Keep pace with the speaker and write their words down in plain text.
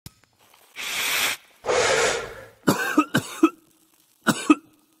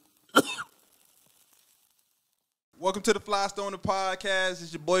Welcome to the Flystoner Podcast.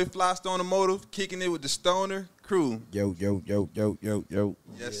 It's your boy Flystoner Motive, kicking it with the Stoner crew. Yo.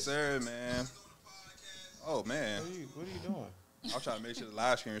 Yes, sir, man. Oh, man. What are you doing? I'm trying to make sure the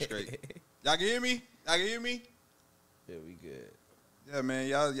live screen is straight. Y'all can hear me? Y'all can hear me? Yeah, we good. Yeah, man.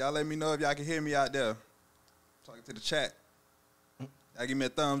 Y'all let me know if y'all can hear me out there. Talking to the chat. Y'all give me a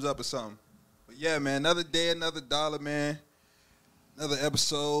thumbs up or something. But yeah, man, another day, another dollar, man. Another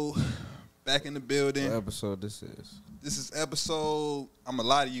episode. Back in the building. What episode this is? This is episode, I'm going to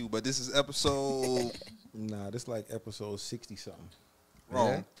lie to you, but this is episode... Nah, this like episode 60-something. Wrong.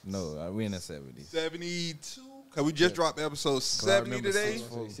 Yeah? No, we in the 70s. 72. Because we just dropped episode 70 today.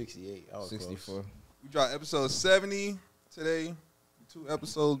 68. I was 64. close. We dropped episode 70 today. 2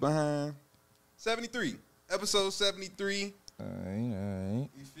 episodes behind. 73. Episode 73. All right.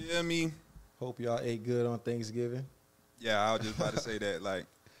 You feel me? Hope y'all ate good on Thanksgiving. Yeah, I was just about to say that. Like,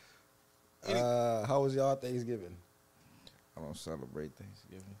 How was y'all Thanksgiving? I don't celebrate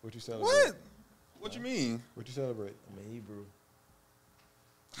Thanksgiving. What you celebrate? what? What you mean? What you celebrate? I'm an Hebrew.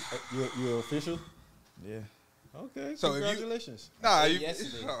 You official? Yeah. Okay. So if you- congratulations. Nah, ate you.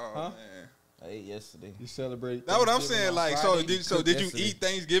 yesterday. Oh, Huh? man. I ate yesterday. You celebrate? That's what I'm Thanksgiving saying. on Like, Friday? so did you yesterday. eat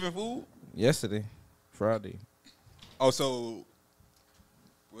Thanksgiving food? Yesterday. Friday. Oh, so,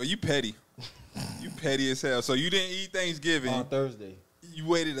 well, you petty. You petty as hell. So you didn't eat Thanksgiving. On Thursday. You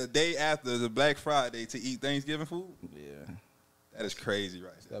waited a day after the Black Friday to eat Thanksgiving food? Yeah. That is crazy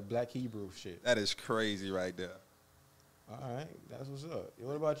right there. That Black Hebrew shit. That is crazy right there. All right, that's what's up.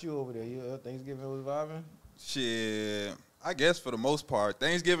 What about you over there? You Thanksgiving was vibing? Shit, I guess for the most part,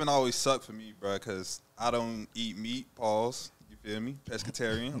 Thanksgiving always sucked for me, bro, because I don't eat meat, pause, you feel me?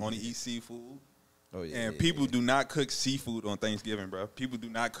 Pescatarian, only eat seafood. Oh, yeah. And yeah, people yeah. do not cook seafood on Thanksgiving, bro. People do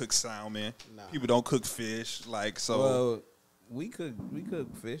not cook salmon. Nah. People don't cook fish. Like, so. Well, we cook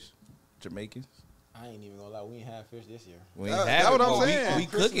fish. Jamaicans. I ain't even gonna lie. We ain't had fish this year. We That- ain't have that it, what I'm but saying. We On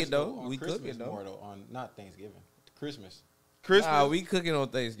cook Christmas, it, though. on We cook Christmas it, though. more, though. On not Thanksgiving. Christmas. Christmas, Nah, we cooking on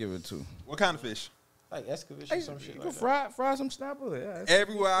Thanksgiving, too. what kind of fish? Like excavation or some shit you like can that. fry some snapper. Yeah,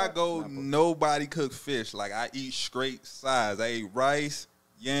 Everywhere I go, Snapper. nobody cook fish. Like, I eat straight sides. I eat rice,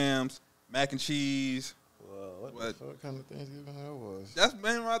 yams, mac and cheese. Well, what What? the fuck kind of Thanksgiving that was? That's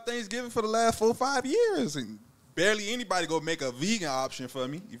been my Thanksgiving for the last 4 or 5 years. And barely anybody go make a vegan option for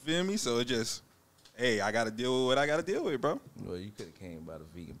me. You feel me? So it just, hey, I got to deal with what I got to deal with, bro. Well, you could have came by the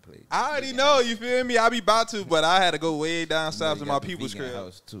vegan plate. I already know, you feel me? I be about to, but I had to go way down south to You my got the people's vegan crib.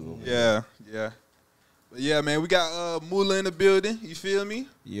 house, too. Yeah. But yeah, man, we got Moolah in the building. You feel me?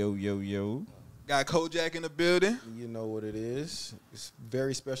 Yo. Got Kojak in the building. You know what it is. It's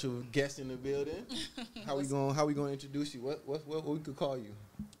very special guest in the building. How we gonna introduce you? What we could call you?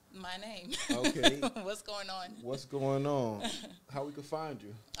 My name. Okay. What's going on? What's going on? How we could find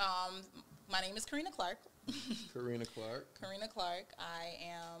you? My name is Karina Clark. Karina Clark. Karina Clark. I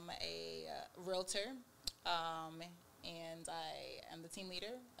am a realtor, and I am the team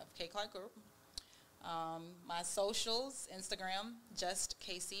leader of K Clark Group. My socials, Instagram,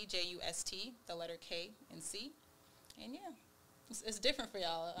 JustKC, JUST, the letter K and C. And yeah, it's different for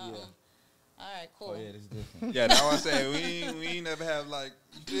y'all. Yeah. All right, cool. Oh, yeah, it's different. Yeah, that's what I said. We ain't never have, like,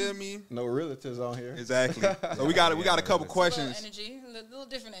 you feel me? No realtors on here. Exactly. So we got a couple A questions. little energy, a little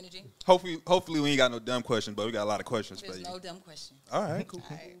different energy. Hopefully we ain't got no dumb questions, but we got a lot of questions for There's you. no dumb question. All right, cool.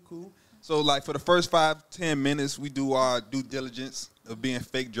 All right. So, like, for the first 5-10 minutes, we do our due diligence of being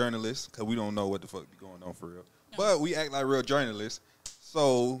fake journalists, because we don't know what the fuck be going on for real. But we act like real journalists.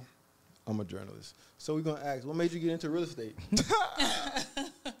 So, I'm a journalist. So we're gonna ask, what made you get into real estate?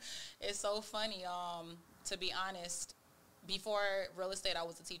 It's so funny. To be honest, before real estate, I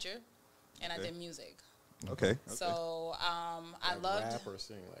was a teacher, and Okay. I did music. okay. So I Like loved. rap or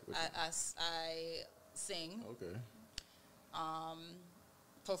sing, like what I sing, okay.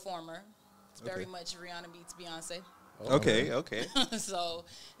 performer. It's very Okay. much Rihanna beats Beyonce. Oh, Okay. So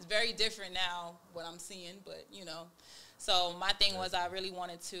it's very different now what I'm seeing, but you know. So my thing was I really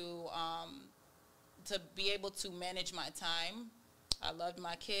wanted to be able to manage my time. I loved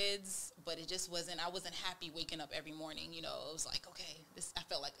my kids, but it just wasn't. I wasn't happy waking up every morning. You know, it was like, okay, this. I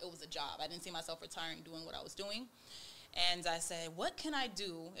felt like it was a job. I didn't see myself retiring doing what I was doing, and I said, what can I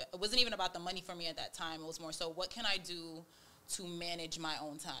do? It wasn't even about the money for me at that time. It was more so, what can I do to manage my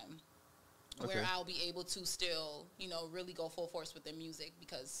own time, where Okay. I'll be able to still, you know, really go full force with the music,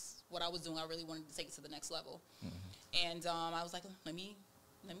 because what I was doing, I really wanted to take it to the next level. And I was like, let me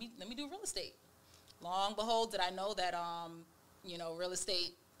do real estate. Long behold, did I know that you know, real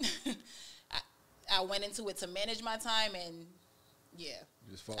estate. I went into it to manage my time, and yeah.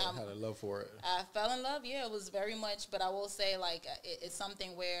 You just had a love for it. I fell in love. Yeah, it was very much. But I will say, like, it's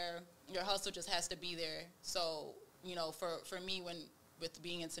something where your hustle just has to be there. So you know, for me with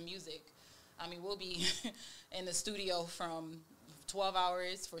being into music, I mean, we'll be in the studio from 12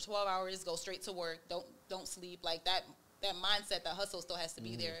 hours, go straight to work, don't sleep, like that mindset, that hustle still has to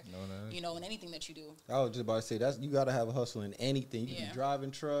be there, you know, in anything that you do. I was just about to say, you got to have a hustle in anything. You can be driving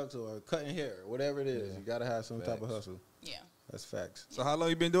trucks or cutting hair, whatever it is. You got to have some type of hustle. Yeah. That's facts. So how long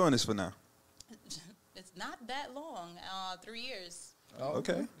you been doing this for now? It's not that long, 3 years. Oh,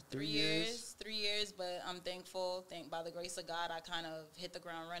 okay. 3 years, but I'm thankful. By the grace of God, I kind of hit the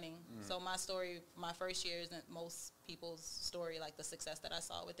ground running. So my story, my first year isn't most people's story, like the success that I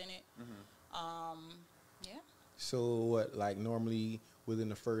saw within it. Yeah. So what, like normally within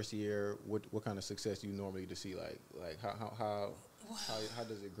the first year, what kind of success do you normally to see? Like how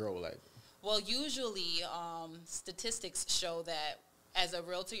does it grow? Like, well, usually statistics show that as a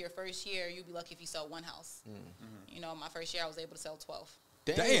realtor, your first year, you'd be lucky if you sell one house. You know, my first year, I was able to sell 12.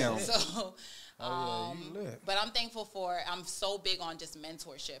 Damn. So, but I'm thankful I'm so big on just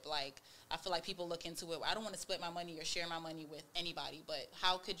mentorship. Like, I feel like people look into it. I don't want to split my money or share my money with anybody, but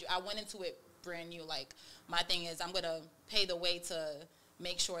how could you? I went into it brand new. Like, my thing is I'm going to pay the way to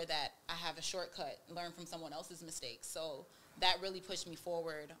make sure that I have a shortcut, learn from someone else's mistakes. So that really pushed me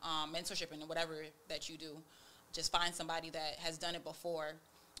forward. Mentorship and whatever that you do. Just find somebody that has done it before,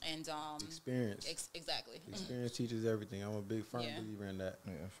 and experience. Exactly. Experience teaches everything. I'm a big firm believer in that.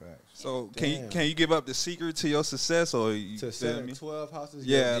 Yeah, facts. So can you give up the secret to your success, or you to sell 12 houses?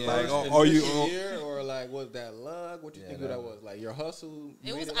 Yeah, like are you year, or like was that luck? What you think that was? Like your hustle?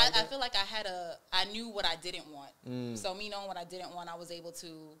 It was. I feel like I knew what I didn't want. So me knowing what I didn't want, I was able to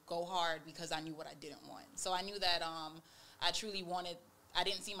go hard because I knew what I didn't want. So I knew that I truly wanted. I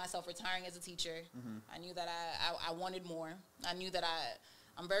didn't see myself retiring as a teacher. I knew that I wanted more. I knew that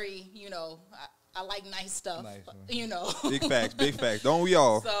I'm very, you know, I like nice stuff, you know. Big facts. Don't we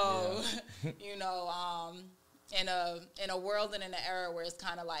all? So, you know, in a world and in an era where it's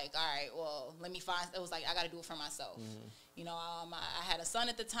kind of like, all right, well, let me find. It was like I got to do it for myself. You know, I had a son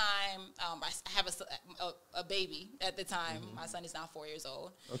at the time. I have a baby at the time. My son is now 4 years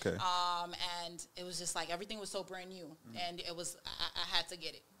old. Okay. And it was just like everything was so brand new, and it was I had to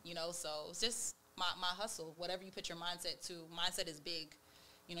get it. You know, so it's just my hustle. Whatever you put your mindset to, mindset is big.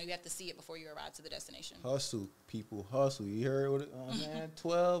 You know, you have to see it before you arrive to the destination. Hustle, people, hustle. You heard what man?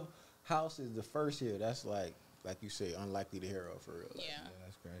 12 houses the first year. That's like you say, unlikely to hear of for real. Yeah.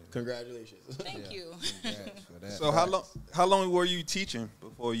 That's crazy. Congratulations. Thank you. For that. So how long were you teaching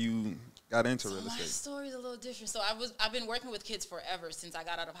before you got into real estate? My story's a little different. So I've been working with kids forever since I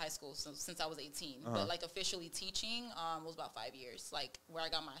got out of high school, so since I was 18. But like officially teaching was about 5 years. Like where I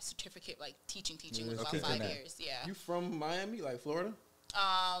got my certificate, like teaching was about 5 years. Yeah. You from Miami, like Florida?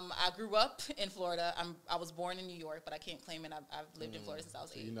 I grew up in Florida. I was born in New York, but I can't claim it. I've lived in Florida since I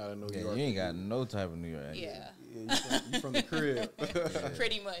was 8. You're not a New York. You ain't got no type of New York. Yeah. You from the crib.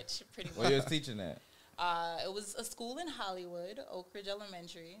 Pretty much. Where you was teaching at? It was a school in Hollywood, Oak Ridge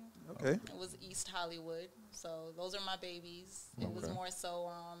Elementary. Okay. It was East Hollywood. So those are my babies. It was more so,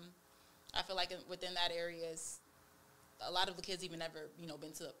 I feel like within that area a lot of the kids even never, you know,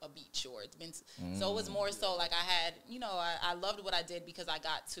 been to a beach or it's been so it was more so like I had, you know, I loved what I did because I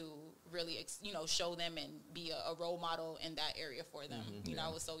got to really, you know, show them and be a role model in that area for them. You know,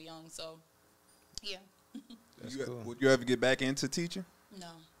 I was so young. So, yeah. Cool. Would you ever get back into teaching? No.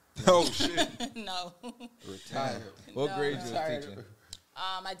 Oh, shit. No. Retired. What grade you was teaching?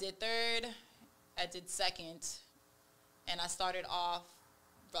 I did 3rd, I did 2nd, and I started off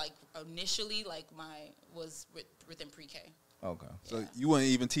like initially like was within pre-K. Okay. So you wouldn't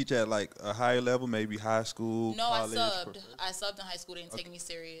even teach at like a higher level, maybe high school, No, college? I subbed in high school. They didn't take me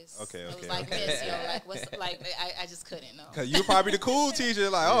serious. Okay. It was like, miss, yo, like, what's, like, I just couldn't, no. Because you're probably the cool teacher,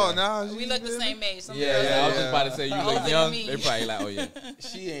 like, oh, nah. We look the same age. I was just about to say, you Older look than young. me. They probably like, oh, yeah.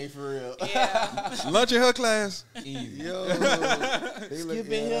 She ain't for real. Yeah. Lunch in her class. Easy. Yo.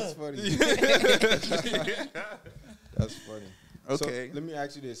 That's funny. That's funny. Okay. So let me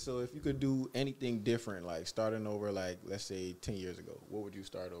ask you this. So if you could do anything different, like starting over, like, let's say 10 years ago, what would you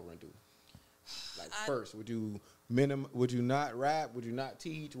start over and do? Like first, would you not rap? Would you not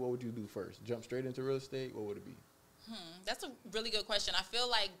teach? What would you do first? Jump straight into real estate? What would it be? That's a really good question. I feel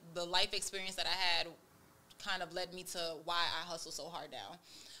like the life experience that I had kind of led me to why I hustle so hard now.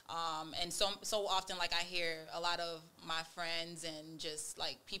 And so often, like, I hear a lot of my friends and just,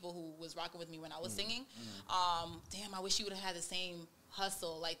 like, people who was rocking with me when I was singing, damn, I wish you would have had the same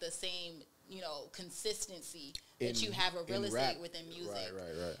hustle, like the same, you know, consistency that you have with real estate within music.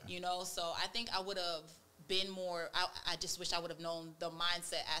 Right. You know, so I think I would have been more, I just wish I would have known the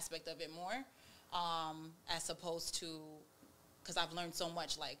mindset aspect of it more, as opposed to because I've learned so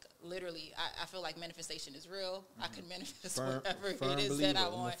much. Like literally, I feel like manifestation is real. I can manifest Firm whatever it is that I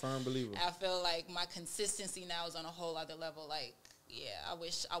want. I'm a firm believer. I feel like my consistency now is on a whole other level. Like, yeah, I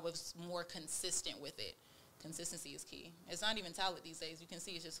wish I was more consistent with it. Consistency is key. It's not even talent these days. You can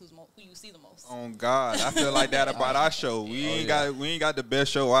see it's just who you see the most. Oh God, I feel like that about our show. We ain't got the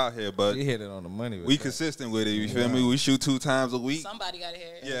best show out here, but You hit it on the money. we consistent with it. You feel me? We shoot 2 times a week. Somebody got to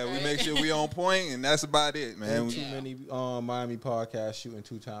hear it. Yeah, right? we make sure we on point, and that's about it, man. Ain't too many Miami podcasts shooting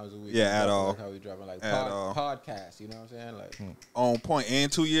 2 times a week. Yeah, at all. Like how we dropping like At all. podcasts. You know what I'm saying? Like, On point,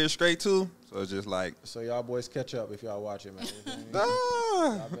 and 2 years straight too. So it's just like, so y'all boys catch up if y'all watch it, man. You feel me?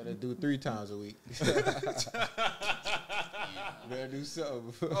 ah. Y'all better do 3 times a week. Better do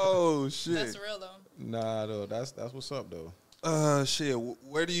something. Oh shit. That's real though. Nah, though. That's what's up though. Shit.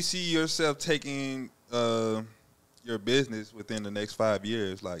 Where do you see yourself taking your business within the next 5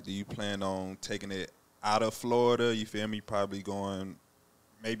 years? Like, do you plan on taking it out of Florida? You feel me? Probably going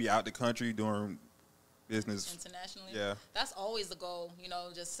maybe out the country doing business Internationally. Yeah. That's always the goal,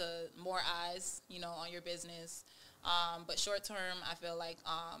 just to more eyes, on your business. But short term, I feel like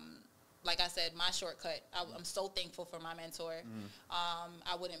I said, my shortcut. I'm so thankful for my mentor.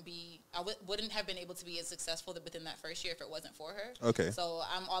 I wouldn't have been able to be as successful within that first year if it wasn't for her. Okay. So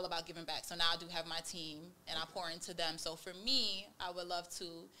I'm all about giving back. So now I do have my team, and I pour into them. So for me, I would love to,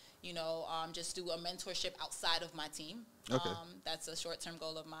 just do a mentorship outside of my team. Okay. That's a short-term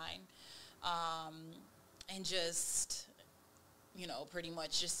goal of mine. And just, pretty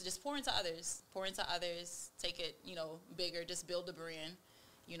much just pour into others. Take it, bigger. Just build the brand.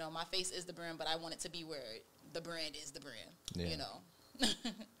 My face is the brand, but I want it to be where the brand is the brand,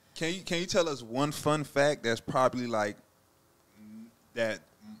 Can you tell us one fun fact that's probably like that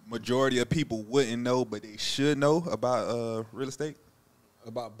majority of people wouldn't know, but they should know about real estate?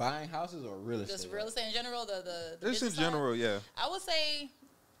 About buying houses or real estate? Just real estate in general, the Just in business side? general, yeah. I would say,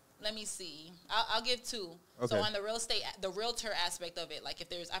 let me see. I'll give 2. Okay. So on the real estate, the realtor aspect of it, like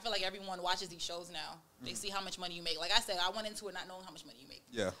I feel like everyone watches these shows now. They see how much money you make. Like I said, I went into it not knowing how much money you make.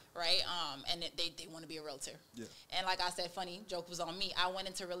 Yeah. Right? And they want to be a realtor. Yeah. And like I said, funny joke was on me. I went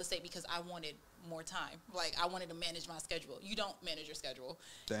into real estate because I wanted more time. Like I wanted to manage my schedule. You don't manage your schedule.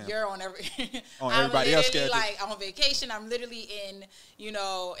 Damn. You're on every On I'm everybody else's literally schedule. like on vacation. I'm literally in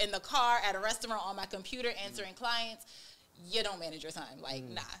the car at a restaurant on my computer answering clients. You don't manage your time. Like,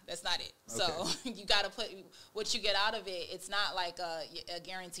 nah, that's not it. So you got to put what you get out of it. It's not like a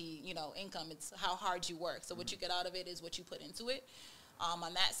guarantee, income. It's how hard you work. So what you get out of it is what you put into it. On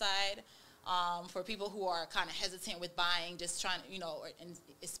that side, for people who are kind of hesitant with buying, just trying, and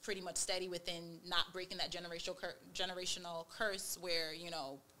it's pretty much steady within not breaking that generational curse where,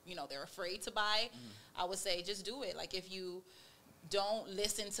 they're afraid to buy. I would say just do it. Like if you don't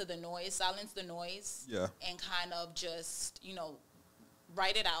listen to the noise, silence the noise, and kind of just,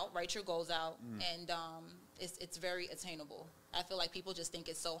 write your goals out, and it's very attainable. I feel like people just think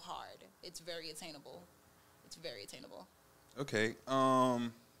it's so hard. It's very attainable. Okay.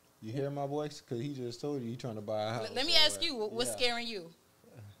 You hear my voice? Because he just told you trying to buy a house. Let me ask you, what's scaring you?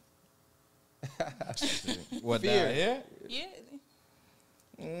 What Fear. down here?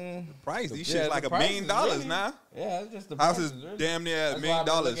 Yeah. Price. These Yeah, shit's like the $1 million prices, now. Yeah, it's just the Houses prices, really. damn near $1 That's million. why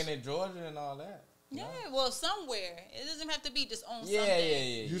I've been looking at Georgia and all that. Yeah, well, somewhere. It doesn't have to be just on Yeah.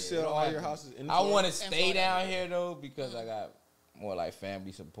 something. You sell Don't all have your to. houses in I Florida? want to stay Florida. down here though because I got more like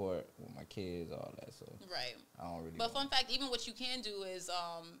family support with my kids, all that. So Right. I don't really. But fun fact, even what you can do is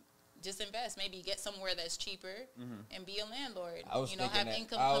just invest. Maybe get somewhere that's cheaper and be a landlord. I was thinking have that.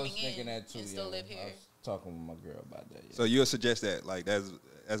 income I was coming thinking in that too. and still live I here. was talking with my girl about that. Yeah. So you'll suggest that, like, that's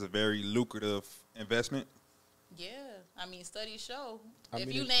a very lucrative investment? Yeah. I mean, studies show. I If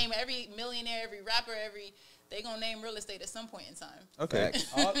mean, you it- name every millionaire, every rapper, they going to name real estate at some point in time. Okay.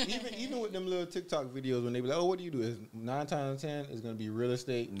 Even with them little TikTok videos when they be like, oh, what do you do? Is 9 times out of 10 is going to be real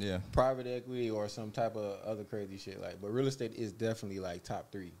estate, Yeah. private equity, or some type of other crazy shit. Like, but real estate is definitely like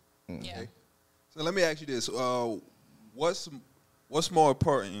top 3. Yeah. So let me ask you this: what's more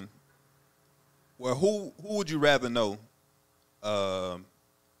important? Well, who would you rather know? A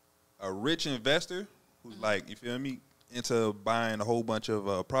rich investor who's like, you feel me, into buying a whole bunch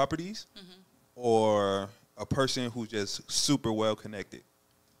of properties, or a person who's just super well connected?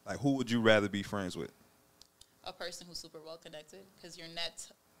 Like, who would you rather be friends with? A person who's super well connected, because your net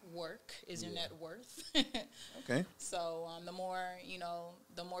work is your net worth. Okay. So the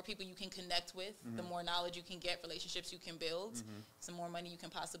more people you can connect with, the more knowledge you can get, relationships you can build, the more money you can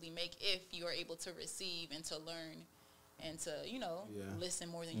possibly make if you are able to receive and to learn and to listen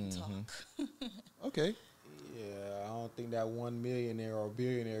more than you talk. Okay. Yeah, I don't think that 1 millionaire or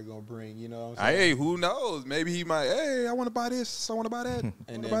billionaire gonna bring. You know what I'm saying? Hey, who knows? Maybe he might. Hey, I want to buy this. I want to buy that.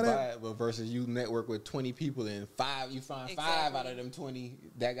 And then buy it, but versus you network with 20 people and you find 5 out of them 20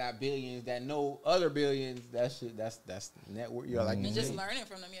 that got billions that know other billions. That's network. You're like, and just learning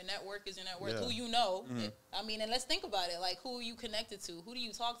from them. Your network is your network. Yeah. Who you know. I mean, and let's think about it. Like, who are you connected to? Who do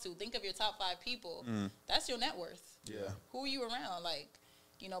you talk to? Think of your top 5 people. That's your net worth. Yeah. Who are you around? Like,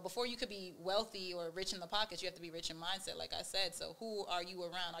 you know, before you could be wealthy or rich in the pockets, you have to be rich in mindset, like I said. So who are you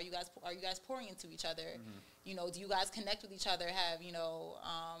around? Are you guys pouring into each other? You know, do you guys connect with each other? Have, you know,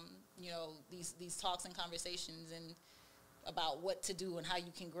 these talks and conversations and about what to do and how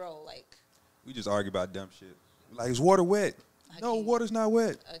you can grow? Like, We just argue about dumb shit. Like, is water wet? No, water's not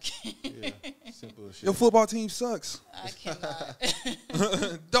wet. Okay. Yeah, simple as shit. Your football team sucks. I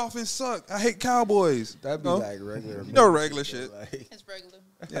cannot. Dolphins suck. I hate Cowboys. That'd be No? like regular. You know, regular shit. Like, It's regular.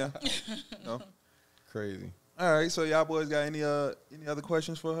 Yeah. No. crazy. All right. So y'all boys got any other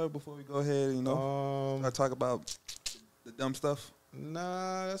questions for her before we go ahead and start talk about the dumb stuff?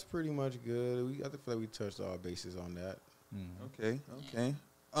 Nah, that's pretty much good. I feel like we touched all bases on that. Okay.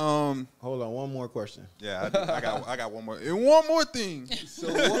 Hold on, one more question. Yeah, I got one more. And one more thing.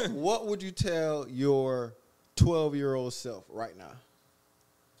 So what would you tell your 12-year-old self right now?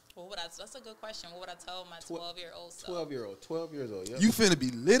 That's a good question. What would I tell my 12-year-old self? 12 years old. Yep. You finna be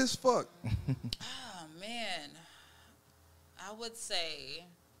lit as fuck. Oh, man. I would say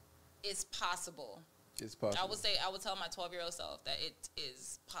it's possible. It's possible. I would tell my 12-year-old self that it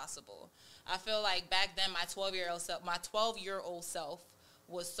is possible. I feel like back then my 12-year-old self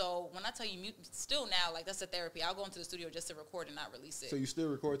was so, when I tell you, still now, like, that's a therapy. I'll go into the studio just to record and not release it. So you still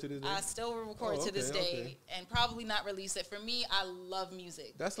record to this day? I still record to this day and probably not release it. For me, I love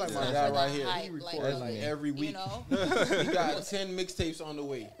music. That's like It's my not guy for right the here. hype, He records like every week. You know? He got 10 mixtapes on the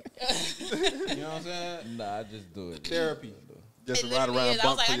way. You know what I'm saying? Nah, I just do it. Therapy. Just It ride literally around is. and I was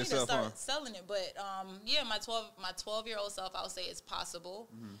bump like, for I need to yourself, huh? start selling it. But yeah, my 12-year-old self, I would say it's possible.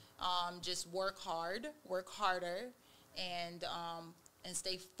 Just work harder, and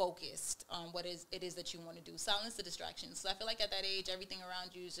stay focused on what it is that you want to do. Silence the distractions. So I feel like at that age, everything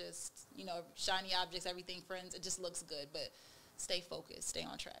around you is just, you know, shiny objects, everything, friends. It just looks good, but stay focused, stay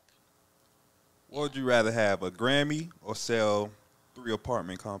on track. What would you rather have, a Grammy or sell 3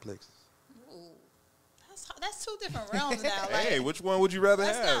 apartment complexes? Ooh, that's 2 different realms now. Like, Hey, which one would you rather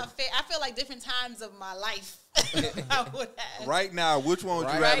that's have? not fair. I feel like different times of my life I would have. Right now, which one would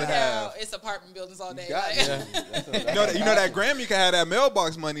you Right rather Right have? now, it's apartment buildings all day. Got Like, You know that Grammy can have that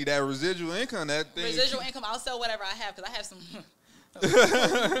mailbox money, that residual income, that thing. residual income, I'll sell whatever I have because I have some.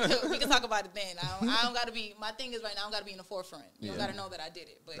 We can talk about it then. I don't got to be. My thing is right now, I don't got to be in the forefront. You don't got to know that I did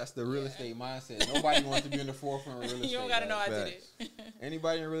it. But That's the real estate mindset. Nobody wants to be in the forefront of real estate. you don't got to know I did it.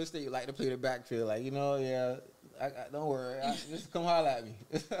 Anybody in real estate like to play the backfield. Like, you know, don't worry. Just come holler at me.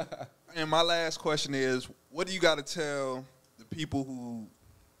 And my last question is, what do you got to tell the people who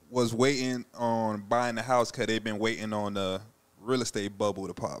was waiting on buying the house because they've been waiting on the real estate bubble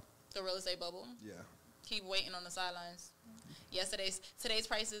to pop? The real estate bubble. Yeah. Keep waiting on the sidelines. Today's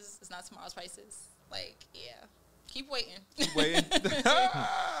prices is not tomorrow's prices. Like, yeah. Keep waiting. Keep waiting.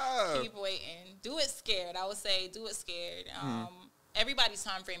 Keep waiting. Do it scared. I would say do it scared. Everybody's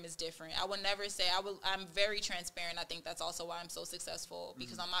time frame is different. I would never say I'm very transparent. I think that's also why I'm so successful,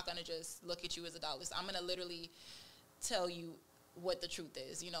 because I'm not going to just look at you as a dollar. I'm going to literally tell you what the truth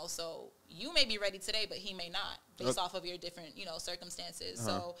is, you know. So you may be ready today, but he may not, based off of your different, you know, circumstances.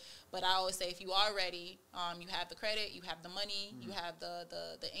 So, but I always say, if you are ready, you have the credit, you have the money, you have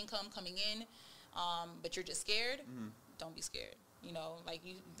the income coming in, but you're just scared. Don't be scared. You know, like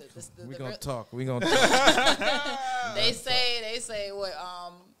you. We gonna talk. We gonna talk. They say what?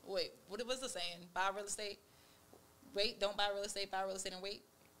 What was the saying? Buy real estate. Wait, don't buy real estate. Buy real estate and wait.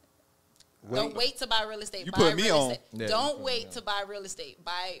 Don't wait to buy real estate. You buy put me real on. estate. Yeah, Don't wait to buy real estate.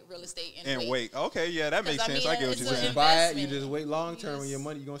 Buy real estate and wait. Okay, yeah, that makes 'Cause, I sense. mean, I get what it's you're a saying. You buy it, you investment. just wait long term when your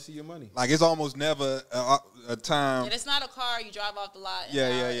money, you're going to see your money. Like, it's almost never a time. And it's not a car you drive off the lot. And Yeah,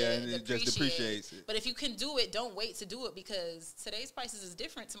 it and it just depreciates it. But if you can do it, don't wait to do it, because today's prices is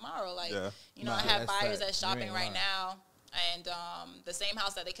different tomorrow. Like, Yeah. you know, Nah, I have that's buyers fact. that's You shopping ain't right lying. now, and the same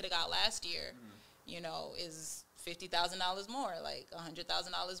house that they could have got last year, you know, is $50,000 more, like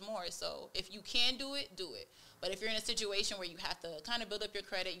 $100,000 more. So if you can do it, do it. But if you're in a situation where you have to kind of build up your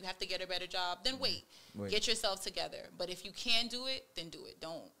credit, you have to get a better job, then wait. Get yourself together. But if you can do it, then do it.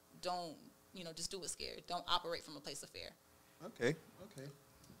 Don't, you know, just do it scared. Don't operate from a place of fear. Okay.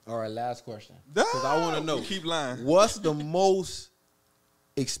 All right, last question. Because I want to know. You keep lying. What's the most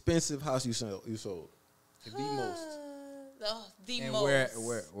expensive house you sold? The most. the And most. where And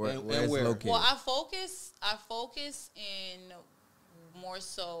it's where? located? Well, I focus in more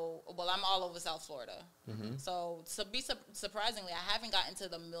so. Well, I'm all over South Florida. Mm-hmm. So surprisingly, I haven't gotten to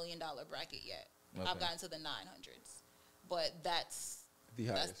the $1 million bracket yet. Okay. I've gotten to the 900s, but that's The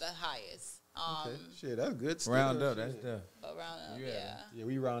that's highest. the highest. Okay. Shit, that's good. Still, Round up, shit. that's the. Around Yeah. yeah. Yeah,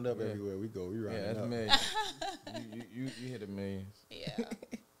 we round up Yeah. everywhere we go. We round Yeah, that's up. millions. you hit a million. Yeah.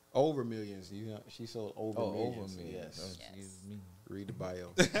 Over millions. You know, she sold over Oh, millions. over million. Yes. Oh, Yes. excuse me. Read the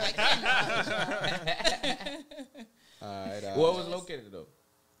bio. I cannot. All right. What was located though?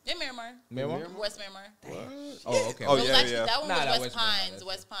 In Miramar. Miramar? West Miramar. Oh, okay. Oh, It was yeah, actually, yeah. That one Nah, that was West West Miramar, Pines. that's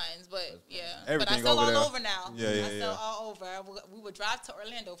West Pines, but yeah. Everything but I sell over all there. over now. Yeah, yeah, I sell yeah. all over. We would drive to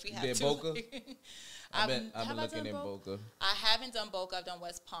Orlando if we had did to. Boca? I've been have I looking done in Boca. I haven't done Boca. I've done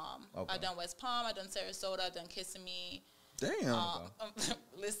West Palm. Okay. I've done West Palm. I've done Sarasota. I've done Kissimmee. Damn.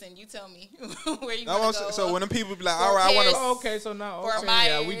 Listen, you tell me where you I want want to go. so when them people be like, Fort all right, I want Pierce. to. Oh, okay, so now, Fort okay,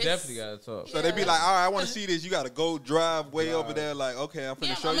 yeah, we Myers. definitely gotta talk. So they be like, all right, I want to see this. You got to go drive way over there. Like, okay, I'm finna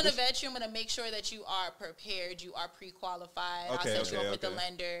Yeah, show I'm you going to this. vet you. I'm going to make sure that you are prepared. You are pre-qualified. I'll Okay, set you okay, up with the okay.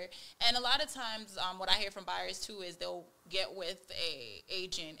 lender. And a lot of times, what I hear from buyers too is they'll get with a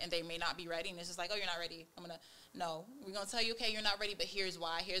agent and they may not be ready. And it's just like, oh, you're not ready. No, we're going to tell you, okay, you're not ready, but here's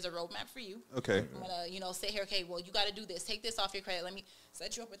why. Here's a roadmap for you. Okay. I'm gonna, sit here. Okay, well, you got to do this. Take this off your credit. Let me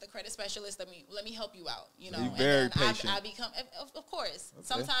set you up with a credit specialist. Let me help you out. You know, you're and very then patient. I become, of course.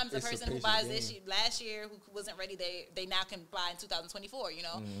 Sometimes the It's a person who patient buys game. this last year who wasn't ready, they now can buy in 2024. You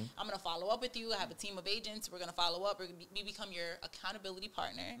know, I'm gonna follow up with you. I have a team of agents. We're gonna follow up. We become your accountability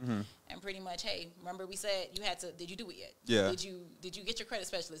partner, and pretty much, hey, remember we said you had to. Did you do it yet? Yeah. Did you get your credit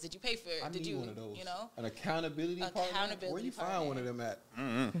specialist? Did you pay for it? I Did need you? one of those. You know. An accountability partner. Where you find partner. one of them at?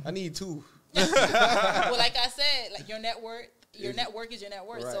 I need two. Well, like I said, like your network is your net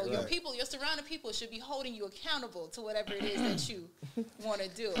worth. Right, so your right. people, your surrounding people should be holding you accountable to whatever it is that you want to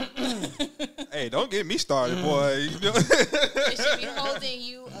do. Hey, don't get me started, boy. You know? They should be holding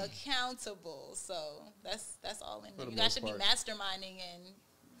you accountable. So that's all in For there. the You guys most should part. be masterminding and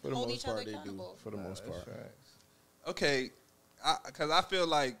For the hold most each other part, they do. accountable. For the most part. Okay, because I feel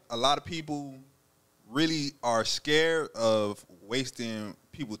like a lot of people really are scared of wasting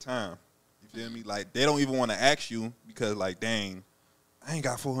people's time. You feel me? Like, they don't even want to ask you because, like, dang, I ain't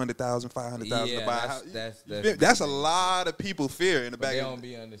got 400,000, 500,000 to buy a house. That's a lot of people fear in the back. They don't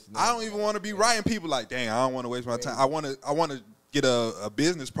be understanding. I don't even want to be writing people like, dang, I don't want to waste my time. I want to get a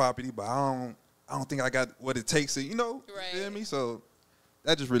business property, but I don't think I got what it takes to, you know, Right. you feel me? So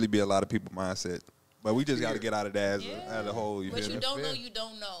that just really be a lot of people mindset. But we just got to get out of that as a whole. You What feel you me? don't know, you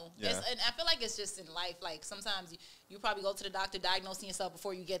don't know. Yeah. And I feel like it's just in life. Like sometimes you probably go to the doctor diagnosing yourself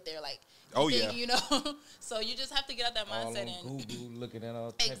before you get there. Like, Oh, you yeah. think, you know. So you just have to get out that all mindset on and Google looking at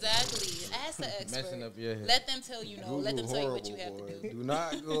all type of exactly ask the expert. messing up your head. Let them tell you no. Let them tell you what you have Horrible, to boy. do. Do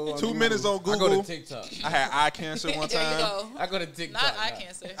not go on 2 minutes on I go Google. to TikTok. I had eye cancer one There you time. go. I go to TikTok. Not eye now.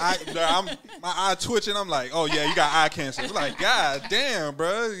 cancer. My eye twitching. I'm like, oh yeah, you got eye cancer. I'm like, God damn,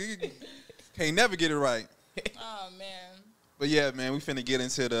 bro, you can't never get it right. Oh man. But yeah, man, we finna get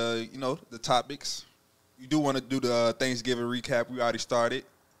into the topics. You do want to do the Thanksgiving recap. We already started.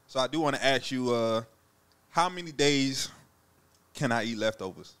 So I do want to ask you, how many days can I eat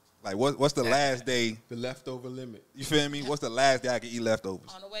leftovers? Like, what's the last day? The leftover limit. You feel me? What's the last day I can eat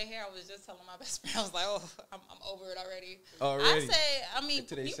leftovers? On the way here, I was just telling my best friend, I was like, oh, I'm over it already. Already? I mean,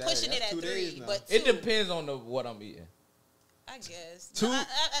 Today's you Saturday. pushing it That's at 2 days 3, now. but It 2, depends on what I'm eating. I guess. Two? No,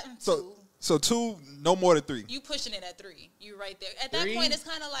 So 2. so 2, no more than 3. You pushing it at 3. You right there. At that 3? point, it's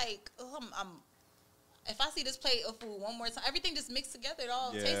kind of like, if I see this plate of food one more time, everything just mixed together. It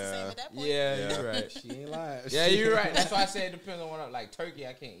all tastes the same at that point. Yeah, Yeah. you're right. She ain't lying. Yeah, you're right. That's why I said it depends on what I'm like. Turkey,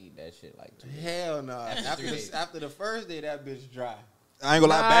 I can't eat that shit like 2 days. Hell no. After 3 days. After the first day, that bitch dry. I ain't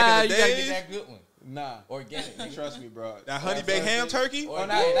gonna lie. Back in the you gotta day, get that good one. Nah. Organic. nigga. Trust me, bro. that honey baked ham turkey. Oh, nah,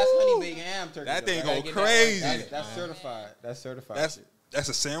 that's honey baked ham turkey. That though. thing Gotta go get that crazy. organic. That's certified. That's certified. shit. That's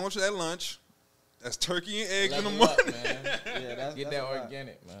a sandwich at lunch. That's turkey and eggs in the Level up, morning. man. Yeah, that's Get that's that a lot.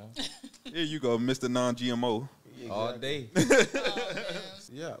 organic, man. Here you go, Mr. Non-GMO. Yeah, All exactly. day. Oh, man.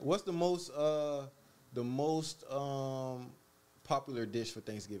 Yeah. What's the most popular dish for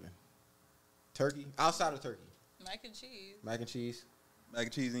Thanksgiving? Turkey? Outside of turkey. Mac and cheese. Mac and cheese. Mac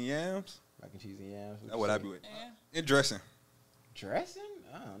and cheese and yams. Mac and cheese and yams. That's what I be with. Yeah. And dressing. Dressing?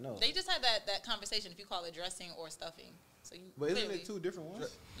 I don't know. They just had that conversation if you call it dressing or stuffing. So you But isn't clearly, it two different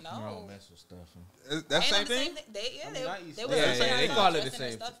ones? I don't no. mess with stuffing. That's Ain't same on the thing? They, I mean, they, I used they to- was Yeah, saying yeah, they dressing call it the and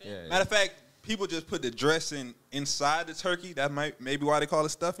same. stuffing. Yeah, Matter of fact, people just put the dressing inside the turkey. That might maybe why they call it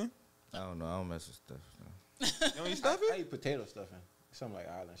stuffing. I don't know. I don't mess with stuff. No. You don't eat stuffing? I eat potato stuffing. Something like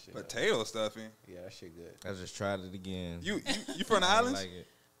island shit. Potato stuffing. Yeah, that shit good. I just tried it again. You from the I islands? like it.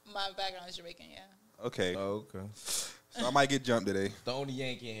 My background is Jamaican, yeah. Okay. Oh, okay. So I might get jumped today. The only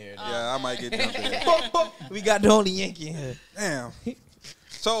Yankee in here. Yeah, I might get jumped today. We got the only Yankee in here. Damn.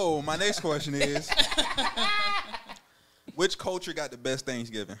 So my next question is, which culture got the best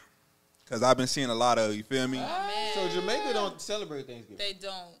Thanksgiving? Because I've been seeing a lot of, you feel me? Man. So Jamaica don't celebrate Thanksgiving. They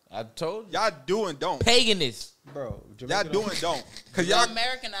don't. I told you. Y'all do and don't. Paganist. Bro, Y'all Jamaica do and don't. Because Y'all y'all,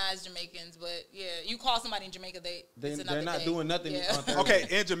 Americanized Jamaicans, but yeah, you call somebody in Jamaica, it's another they're not day. doing nothing. Yeah. on Thursday.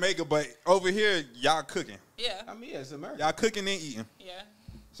 okay, in Jamaica, but over here, y'all cooking. Yeah, I mean, yeah, it's America. Y'all cooking and eating. yeah.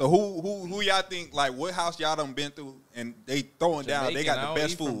 So who y'all think, like, what house y'all done been through and they throwing down, they got the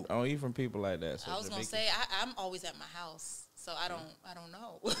best food? I don't eat from people like that. So I was gonna say I'm always at my house, so I don't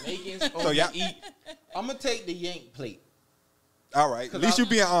know. Jamaicans So y'all eat. I'm gonna take the Yank plate. All right, at least you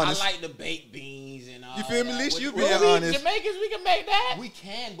being honest. I like the baked beans and all. You feel me? that. At least you Well, being we- honest. Jamaicans, we can make that. We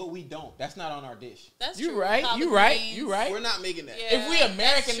can, but we don't. That's not on our dish. That's You true. right. Collard You right. greens. You right. We're not making that. Yeah. If we that's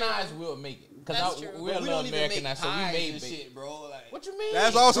Americanize, true. we'll make it. That's Because true. we're a we little don't even make Americanized, so we pies made and it. shit, bro. Like, What you mean?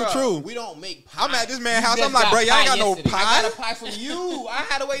 That's also bruh, true. We don't make pies. I'm at this man's house. You I'm just like, bro, got y'all ain't pie got no yesterday. I pie. got a pie from you. I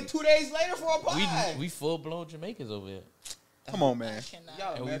had to wait 2 days later for a pie. We full blown Jamaicans over here. Come on, I man. cannot.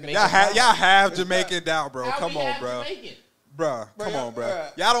 Y'all And we American. make Y'all have It's Jamaican down, bro. How Come we on, have bro. Jamaican? Bruh, come Bruh, on, bruh.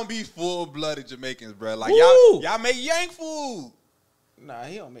 bruh. Y'all don't be full-blooded Jamaicans, bruh. Like, Woo! y'all make Yank food. Nah,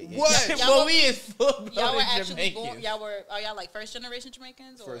 he don't make it. What? Y'all Well, were- we is full Y'all were blooded actually Jamaicans. are y'all like first generation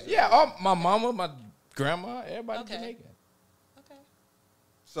Jamaicans? Or? First Yeah, all, my mama, my grandma, everybody Okay. Jamaican. Okay.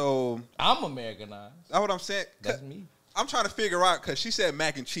 So, I'm Americanized. that's what I'm saying. That's me. I'm trying to figure out, because she said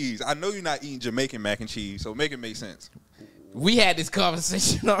mac and cheese. I know you're not eating Jamaican mac and cheese, so make it make sense. We had this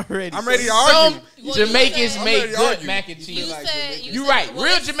conversation already. I'm ready to argue. Some Well, you Jamaicans said- I'm make ready to good argue. mac and You cheese. You like said Jamaican. You said- right. well,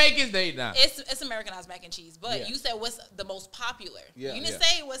 Real it's- Jamaicans, they not. It's Americanized mac and cheese, but Yeah. you said what's the most popular. Yeah, You didn't yeah.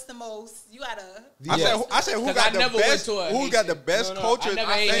 say what's the most. You gotta. I said who 'Cause got I the never went best? to a Who got the Haitian- best culture? I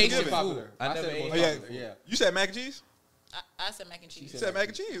never at ate Haitian Thanksgiving? food. I never ate Oh yeah, popular, yeah. You said mac and cheese. I said mac and cheese. You said mac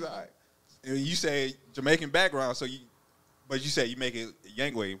and cheese. All right. And you say Jamaican background, so but you said you make it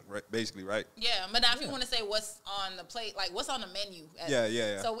Yank way, right, basically, right? Yeah, but now if you want to say what's on the plate, like what's on the menu.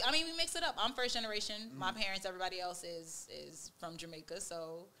 Yeah. So I mean, we mix it up. I'm first generation. My parents, everybody else is from Jamaica.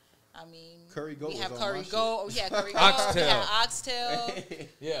 So I mean, Curry goat We have was on curry my goat. Yeah, curry goat. Oxtail. We have oxtail.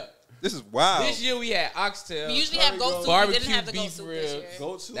 Yeah. This is wild. This year we had oxtail. We usually Curry have goat goat. soup. We Barbecue didn't have the goat beef soup this year. ribs.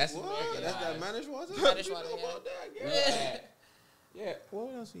 Goat soup. That's what? American That's that eyes. Manish water. Manish You water, know yeah. about that, We girl? had- yeah.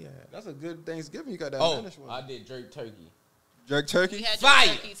 What else we had? That's a good Thanksgiving. You got that Oh, Manish one. I did jerk turkey. Jerk turkey. We had Fire.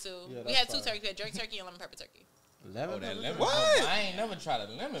 jerk turkey too. Yeah, We that's had two fire. turkeys. We had jerk turkey and lemon pepper turkey. Lemon Oh, that pepper? lemon. What? I ain't never tried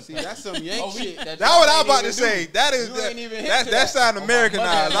a lemon. See, pepper. that's some Yank Oh, we- shit. That's what I was about to to say. That is You ain't even hit that to that that. sound Oh, my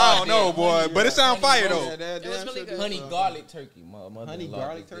Americanized. mother-in-law I don't know, did. boy, but it sound fire though. It was really good. honey garlic turkey. My mother-in-law Honey just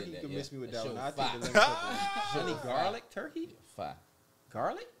garlic did turkey. You that, can yeah. miss me with That that shit one. I was take fire. the lemon pepper. Honey Fire. garlic turkey? Fire.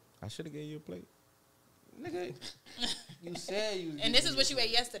 Garlic? I should have gave you a plate. Nigga, you said you. And this is what you ate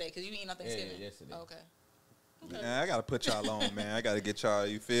yesterday because you eating on Thanksgiving. Yeah, yesterday. Oh, okay. Man, I gotta put y'all on, man. I gotta get y'all.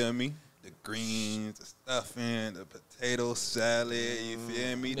 You feel me? The greens, the stuffing, the potato salad. You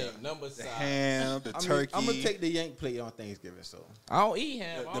feel me? The, Make number the size. ham, the turkey. I'm gonna take the Yank plate on Thanksgiving. So I don't eat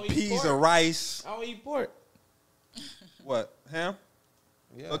ham. I the don't eat peas pork. and rice. I don't eat pork. What ham?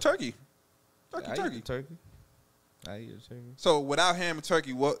 yeah. Oh, turkey. I eat Turkey. the turkey. I eat the turkey. So without ham and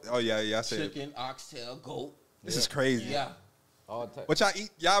turkey, what? Oh yeah, I said Chicken, oxtail, goat. this is crazy. Yeah. All type. But y'all eat,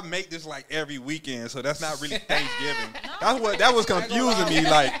 y'all make this like every weekend, so that's not really Thanksgiving. That was confusing me.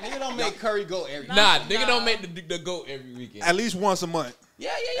 Like Nigga don't make curry goat every. Nah, Nah. nigga don't make the goat every weekend. at least once a month. Yeah.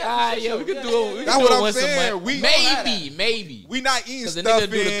 Ah, for yeah, sure. we could Yeah, do yeah, it. We yeah. That's could what do it I'm once saying. a month. We- Maybe. We not eating Because the stuffing.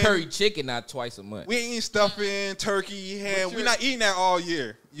 nigga do the curry chicken not twice a month. We ain't eating stuffing, turkey, ham. But We not eating that all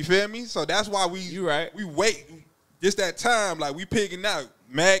year. You feel me? So that's why You right. We wait just that time. Like we picking out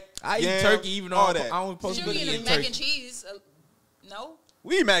mac. I eat yam, turkey even though all I that. don't supposed You to be eating eating mac turkey. and cheese? No.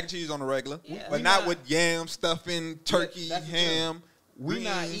 We eat mac and cheese on the regular, Yeah. but We not not- with yam, stuffing, turkey, that's the ham. We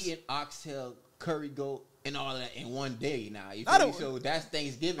not greens. eating oxtail, curry goat, and all that in one day now. You I feel me? don't- So that's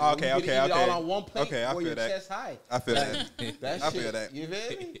Thanksgiving. Okay, We get to okay, eat it okay. all on one plate. Okay, I where feel your that. chest high. I feel that. That I shit, feel that. You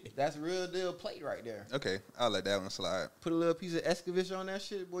feel me? That's real deal plate right there. Okay, I'll let that one slide. Put a little piece of Escovitch on that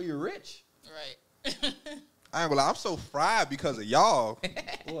shit, boy, you're rich. Right. I ain't gonna lie, I'm so fried because of y'all.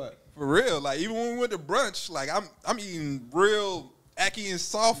 What? For real. Like even when we went to brunch, like I'm eating real ackee and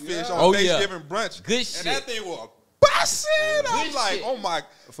saltfish Yeah. on Oh, yeah. Thanksgiving brunch. Good and shit. that thing was busting. I'm Good like, shit. oh my.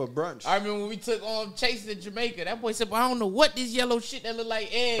 For brunch. I remember when we took on Chase in Jamaica. That boy said, "Well, I don't know what this yellow shit that look like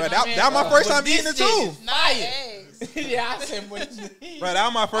eggs." Bro, that my first But time this eating it shit too. is Not Fire. eggs. yeah, I said, "What?" Bro, that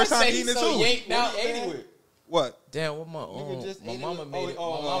was my first time eating it too. Yanked out What you ate it egg. with? What? Damn, what Nigga just my ate mama it. made it.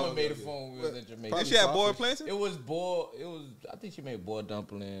 Oh, My mama okay, made it okay. for when we was in Jamaica. Did she have boiled sausage. plantain? It was boiled. It was. I think she made boiled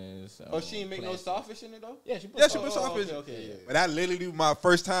dumplings. Oh, she didn't make no plantain. sawfish in it though. Yeah, she put. Yeah, she salt. put sawfish. Okay, yeah. But that literally was my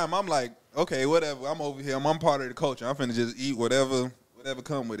first time. I'm like, okay, whatever. I'm over here. I'm part of the culture. I'm finna just eat whatever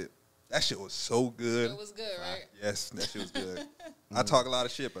come with it. That shit was so good. It was good, right? Yes, that shit was good. I talk a lot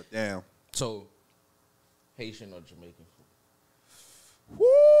of shit, but damn. So, Haitian or Jamaican food? Woo!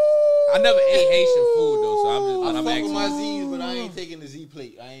 I never ate Haitian food though, so I'm just. I But I'm fuck with asking. my Z's, but I ain't taking the Z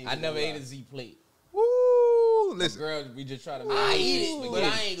plate. I never ate a Z plate. Woo! Listen, Girl, we just try to make I eat it, spaghetti. but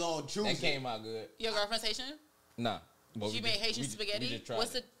I ain't gonna choose That it. came out good. Your girlfriend's Haitian? Nah. But She we made just- Haitian we spaghetti? just tried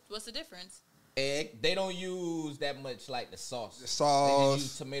What's it. the difference? Egg. They don't use that much like the sauce. The They sauce. just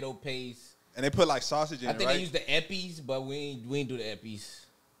use tomato paste. and they put like sausage in I it, think right? they use the eppies, but we ain't do the eppies.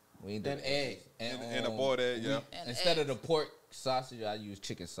 We ain't do And the egg. eppies. And a boiled egg, yeah. And Instead of eggs. the pork sausage, I use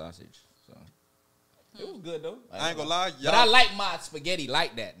chicken sausage. So it was good though. I ain't gonna lie, But I y'all. like my spaghetti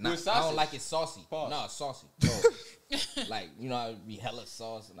like that. Nah, With I don't sausage? like it saucy. Pause. No, saucy. Like, you know, I be hella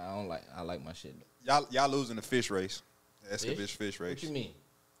sauce, and I like my shit. Y'all losing the fish race. Escovitch fish race. What you mean?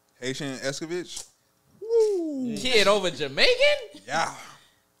 Haitian Escovitch. Woo! Kid over Jamaican? Yeah.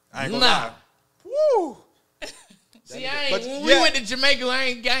 I ain't gonna Nah. lie. Woo! See, I ain't. But When yeah. we went to Jamaica, I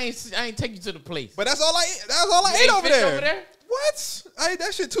ain't take you to the place. But that's all I You ate ate over fish there. over there? What? I ate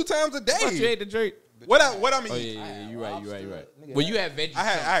that shit 2 times a What you day. ate the drink? What I mean? Oh yeah, you right. Nigga, Well, you had veggie. I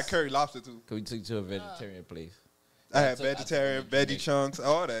had chunks. curry lobster too. Cause we took you to a vegetarian place. I had took- I took vegetarian, them to veggie chunks,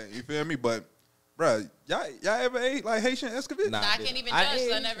 all that. You feel me? But, bruh, y'all ever ate like Haitian Escovitch? Nah. I did. can't even I judge.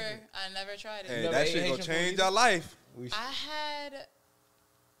 ate I Haitian never tried it. Hey, never that ate shit gonna Haitian food change either? your life. We I had,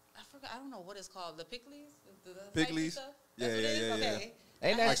 I forgot. I don't know what it's called. The pickles. The spicy Pickles? stuff? Yeah, That's what it is? yeah. Okay.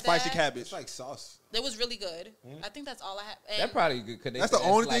 Ain't I that had Like spicy that. cabbage. it's like sauce. It was really good. I think that's all I had. And That probably good. Cause they That's said the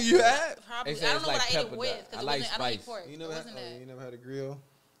only like thing you the- had? probably. They I said don't it's know what like I ate it pepper with dot. because I it like wasn't. I don't eat spice. pork. You It never had, wasn't that. you never had a grill.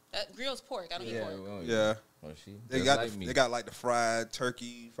 Grill's pork. I don't eat Yeah, pork. we don't eat Yeah. Oh, she They just got like me. they got like the fried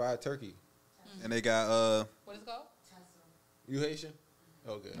turkey, Fried turkey. and they got What is it called? You Haitian?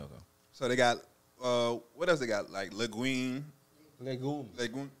 Okay. Okay. so they got what else they got, like legume.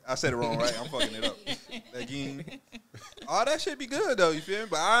 Legume. I said it wrong, right? I'm fucking it up. Legume. All that shit be good though. You feel me?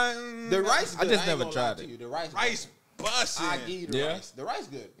 But The rice. I Good. just ain't never gonna tried lie to it. you. The rice. rice good. busting. I give you the Yeah. rice. The rice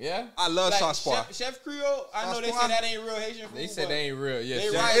good. Yeah. I love Like sauce pois. Chef Creole. I know they Sauce say pois. that ain't real Haitian food. They said but they ain't real. Yeah.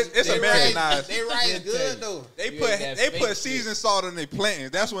 They Chef- rice. It's they Americanized. They rice They'll tell good you. though. They You put ate that they fake put shit. seasoned salt on their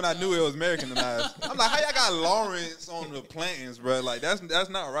plantains. That's when I knew it was Americanized. I'm like, how y'all got Lawrence on the plantains, bro? Like that's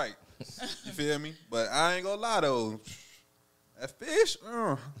not right. You feel me? But I ain't gonna lie though. That fish,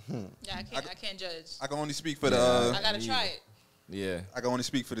 Yeah, I can't judge. I can only speak for Yeah. the I gotta me try either. it. Yeah. I can only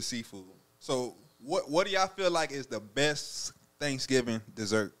speak for the seafood. So what do y'all feel like is the best Thanksgiving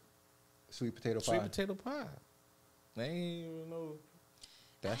dessert? Sweet potato pie. Sweet potato pie. They ain't even know.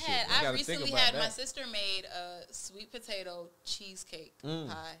 That I shit. I gotta think recently about had my that. sister made a sweet potato cheesecake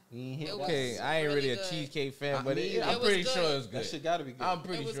pie. Mhm. It was Okay, I ain't really a good. cheesecake fan, I but mean, I'm it was pretty good. sure it's That good. shit gotta be good. I'm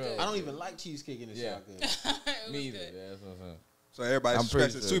pretty It was sure. good. it's I don't good. even like cheesecake in this Yeah. shit. Good. It Me was either. good. Yeah, that's what I'm saying. So everybody's I'm pretty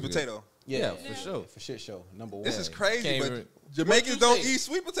stressing sure sweet it's good. potato. Yeah, for sure. For shit show. Number one. This is crazy, Can't but even- Jamaicans What you don't say? eat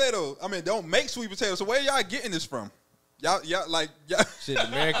sweet potato. I mean, don't make sweet potato. So where y'all getting this from? Y'all like y'all. Shit, the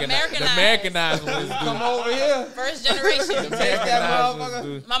Americanized Americanized. ones do. Come over here. First generation. The Americanized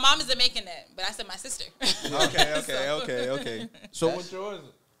ones do. My mom is Jamaican that, but I said my sister. Okay. So what's yours?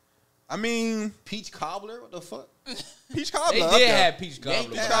 I mean, Peach cobbler. What the fuck? peach cobbler. They up did there. have peach cobbler, Yank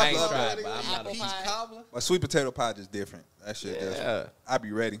but I ain't cobbler. tried. But I'm not Apple a Peach pie. cobbler. But sweet potato pie just different. That shit Yeah. different. I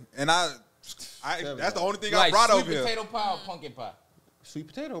be ready, and I that's the only thing I like brought sweet over here. potato pie or pumpkin pie. Sweet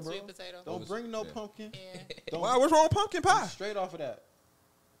potato, bro. Sweet potato. Don't bring no Yeah. pumpkin. Yeah. Don't. Why? What's wrong with pumpkin pie? Straight off of that.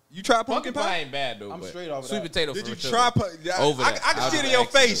 You try Pumpkin pumpkin pie pie? ain't bad though. I'm but straight off of sweet that. potato. Did for you sure. try? Over I that. can I'll see it in just your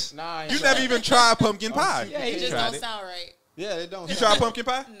ask you. face. Nah, I ain't You tried never even tried pumpkin pie. Yeah, It he just tried don't it. sound right. Yeah, they don't. You tried pumpkin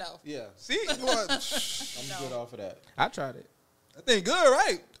pie? No. Yeah, See, what? I'm good off of that. I tried it. That thing good,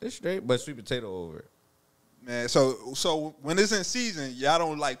 right? It's straight, but sweet potato over it. Man, so when it's in season, y'all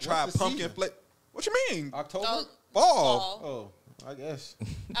don't like try What's the pumpkin season? flavor. What you mean? October. Oh, Fall. Oh, I guess.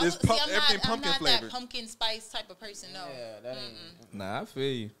 This I'm everything not pumpkin that flavored. pumpkin spice type of person. No. Yeah, that ain't. Nah, I feel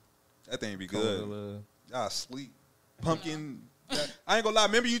you. That thing be Come good. with a little- Y'all sleep. Pumpkin. I ain't gonna lie.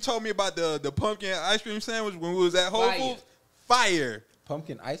 Remember you told me about the pumpkin ice cream sandwich when we was at Whole Fire. Foods? Fire.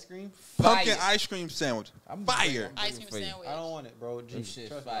 Pumpkin ice cream? Pumpkin Fire. ice cream sandwich. I'm Fire. Ice cream for you. sandwich. I don't want it, bro. Them G, shit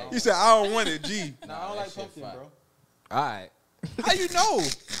trust me, fire. I don't He said, I don't want it, G. Nah, I don't that like shit pumpkin, fire. bro. All right. How you know?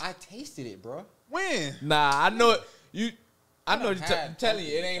 I tasted it, bro. When? Nah, I know it. I know. done I'm had telling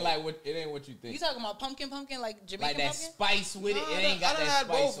you, it pumpkin ain't like what it ain't what you You think. talking about pumpkin, like Jamaican Like that pumpkin? spice with it. It ain't got I done that had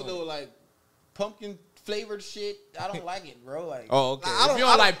spice both on though, it. like pumpkin flavored shit, I don't like it, bro. Like, Oh, okay. I If you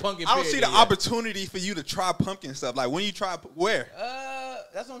don't like pumpkin, I don't see period, the yeah. opportunity for you to try pumpkin stuff. Like when you try where?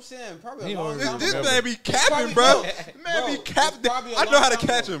 that's what I'm saying. Probably He a long don't time This ago. man be capping, probably- bro. bro, Man be it's capping. probably a I know long how to time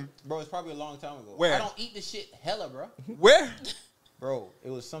catch ago. him. Bro, it's probably a long time ago. Where? I don't eat the shit hella, bro. Where? Bro, it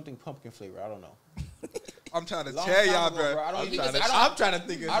was something pumpkin flavor. I don't know. I'm trying to Long tell time y'all, ago, bro. bro. I don't eat trying it. to- I'm trying to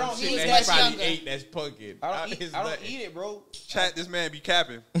think of I don't some eat shit it. that Much he probably younger. ate that's pumpkin. I It's don't nothing. eat it, bro. Chat, this man be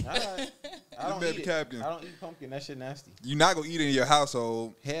capping. All right. I don't man eat be it. capping. I don't eat pumpkin. That shit nasty. You not gonna eat it in your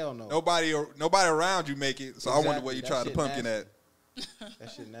household. Hell no. Nobody around you make it. So I wonder where Exactly. you That try the shit pumpkin nasty. at.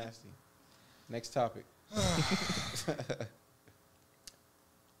 That shit nasty. Next topic.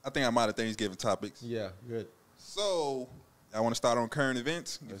 I think I'm out of Thanksgiving topics. Yeah, good. So I want to start on current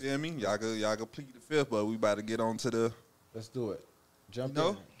events. You feel me? Y'all go plead the fifth, but we about to get on to the. Let's do it. Jump No?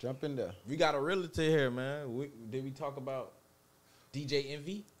 in. Jump in there. We got a realtor here, man. Did we talk about DJ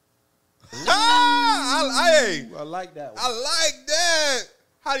Envy? Hey, I like that one. I like that.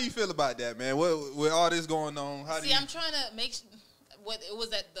 How do you feel about that, man? With all this going on, how do See, you? I'm trying to make what it was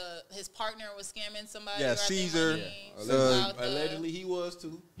that his partner was scamming somebody. Yeah, or I think Caesar. money Yeah. about the- Allegedly, he was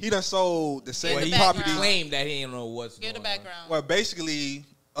too. He done sold the same Well, he background. property. claimed that he didn't know what's Give the going on. background. Well, basically,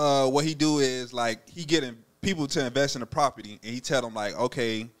 what he do is like he getting people to invest in the property, and he tell them like,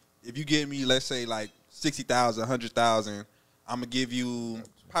 okay, if you give me, let's say like 60,000, 100,000, I'm gonna give you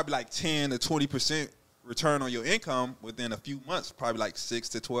probably like 10 to 20% return on your income within a few months, probably like 6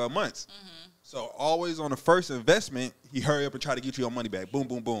 to 12 months. So always on the first investment, he hurry up and try to get you your money back. Boom,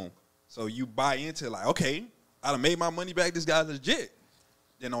 boom, boom. So you buy into like, okay, I done made my money back. This guy's legit.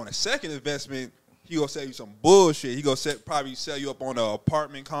 Then on the second investment, he gonna sell you some bullshit. He gonna probably sell you up on an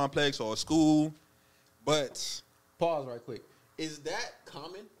apartment complex or a school. But Pause right quick. Is that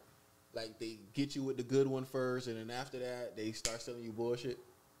common? Like they get you with the good one first, and then after that they start selling you bullshit.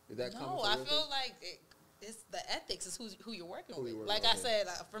 Is that common? No, for I realtors? feel like it's the ethics is who you're working Who with. you working Like with, I okay.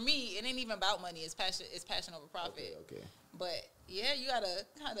 said, for me, it ain't even about money. It's passion. It's passion over profit. Okay. But yeah, you gotta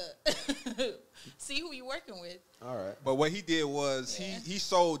see who you're working with. All right. what he did was Yeah. he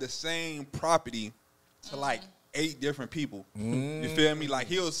sold the same property to like 8 different people. You feel me? Like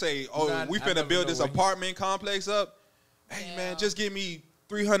he'll say, "Oh, we I finna never build know this what he- apartment complex up. Hey Yeah. man, just give me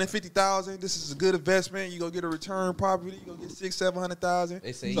 350,000. This is a good investment. You gonna get a return property. You gonna get 600,000-700,000.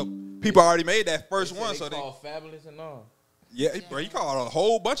 They say so. People already made that first They one. say So they they call Fabulous and all. yeah, bro, you called a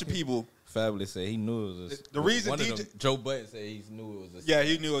whole bunch of people. Fabulous said he knew it was The reason one of DJ them, Joe Budden said he knew it was a Yeah,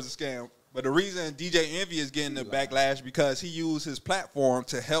 he knew it was a scam. But the reason DJ Envy is getting the backlash because he used his platform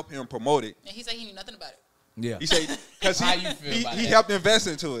to help him promote it. And he said he knew nothing about it. Yeah. He said because How you feel about he that? helped invest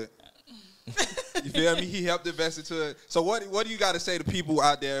into it. You feel me? He helped invest into it. So what do you got to say to people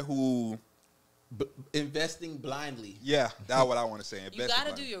out there who? Investing blindly. Yeah, that's what I want to say. You Invest gotta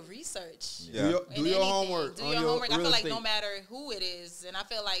in do it. your research. Yeah. Do your in anything. homework. Do on your homework. I real feel like estate. no matter who it is, and I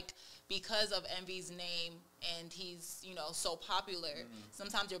feel like because of Envy's name and he's so popular,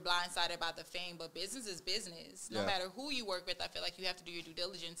 sometimes you're blindsided by the fame. But business is business. No Yeah. matter who you work with, I feel like you have to do your due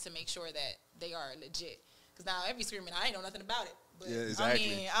diligence to make sure that they are legit. Because now Envy's screaming, I ain't know nothing about it. But, Yeah, exactly.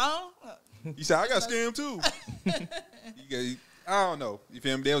 I mean, I don't. You said I got scammed too. I don't know. You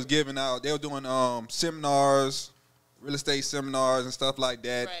feel me? They was doing seminars, real estate seminars and stuff like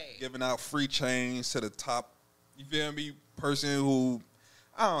that. Right. Giving out free chains to the top. You feel me? Person who,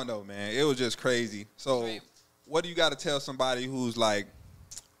 I don't know, man. It was just crazy. So, Right. what do you got to tell somebody who's like,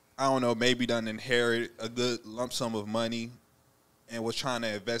 I don't know, maybe done inherit a good lump sum of money and was trying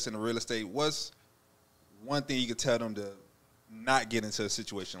to invest in the real estate? What's one thing you could tell them to not get into a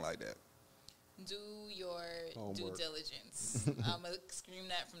situation like that? Do your due Homework. diligence. I'm going to scream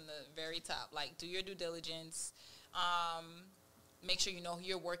that from the very top. Like, do your due diligence. Make sure you know who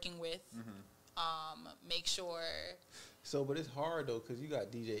you're working with. Make sure. So, but it's hard though because you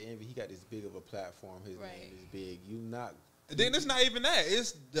got DJ Envy. He got this big of a platform. His Right. name is big. You not. Then it's not even that.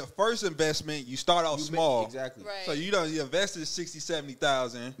 It's the first investment. You start off you small. Exactly. Right. So you invested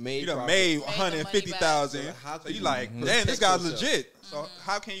 60,000-70,000. Made You done profit. made Made the money 150,000. back. So how So could you you like, protect damn, this guy's yourself? legit. So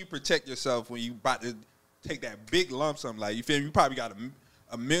how can you protect yourself when you about to take that big lump sum? Like you feel me? You probably got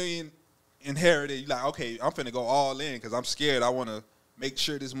a million inherited. You like, okay, I'm finna go all in because I'm scared. I want to make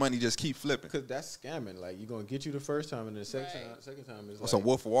sure this money just keep flipping. Because that's scamming. Like you're gonna get you the first time, and the second Right. time is Or like some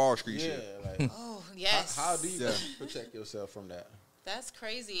Wolf of Wall Street yeah. shit. Like Oh, yes. how do you Yeah. protect yourself from that? That's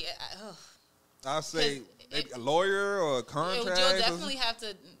crazy. Ugh. I'll say 'Cause maybe a lawyer or a contract. You'll or definitely have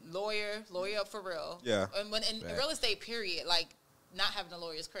to lawyer up for real. Yeah. And when in real estate, period, like not having a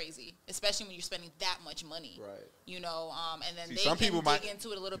lawyer is crazy, especially when you're spending that much money. Right. And then See, they some can people dig might-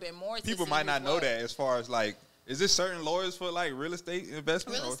 into it a little bit more. People to might see not know what. that as far as like Is this certain lawyers for like real estate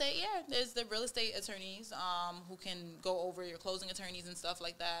investment? Real estate, yeah. There's the real estate attorneys who can go over your closing attorneys and stuff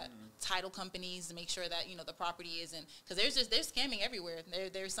like that. Title companies to make sure that the property isn't, because they're scamming everywhere.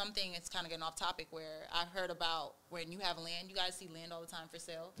 There's something, it's kind of getting off topic, where I've heard about when you have land, you guys see land all the time for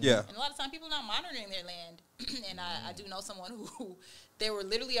sale. Yeah. And a lot of times people are not monitoring their land. And I do know someone who they were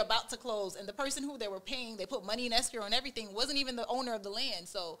literally about to close, and the person who they were paying, they put money in escrow and everything, wasn't even the owner of the land.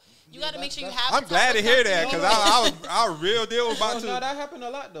 So you got to make sure you have. I'm glad to hear that, because our real deal was about to. No, that happened a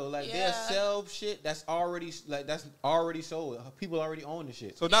lot though. Like they'll sell shit that's already sold. People already own the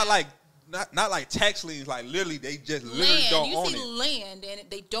shit. So not like tax liens, like literally they just literally don't own it. You see land and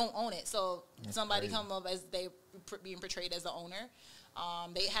they don't own it. So somebody come up as they being portrayed as the owner.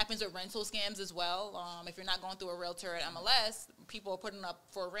 It happens with rental scams as well. If you're not going through a realtor at MLS, people are putting up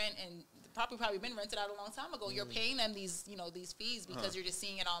for rent, and the property probably been rented out a long time ago. You're paying them these fees because you're just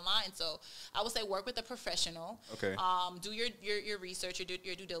seeing it online. So I would say work with a professional. Okay. Do your research,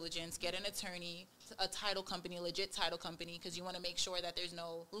 your due diligence. Get an attorney, a title company, a legit title company, because you want to make sure that there's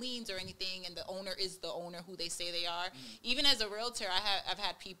no liens or anything, and the owner is the owner who they say they are. Even as a realtor, I've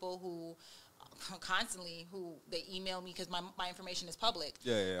had people who constantly they email me because my information is public.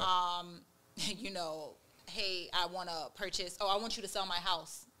 Yeah. Hey, I want to purchase. Oh, I want you to sell my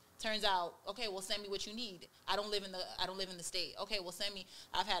house. Turns out, okay, well, send me what you need. I don't live in the state. Okay, well, send me.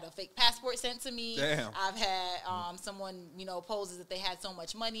 I've had a fake passport sent to me. Damn. I've had someone poses that they had so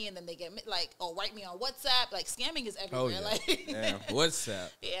much money, and then they get like, oh, write me on WhatsApp. Like, scamming is everywhere. Oh, yeah. Like, Damn. WhatsApp.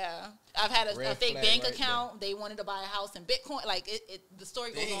 Yeah, I've had a fake flag bank right account. They wanted to buy a house in Bitcoin. Like, the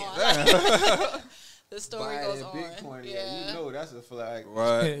story goes on. The story goes on. Bitcoin, yeah. That's a flag.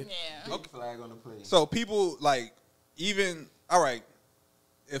 Right. Yeah. Big flag on the plate. So people like all right.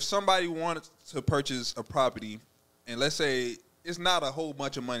 If somebody wanted to purchase a property, and let's say it's not a whole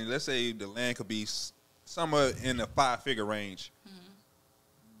bunch of money, let's say the land could be somewhere in the 5-figure range,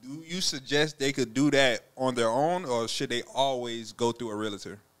 do you suggest they could do that on their own, or should they always go through a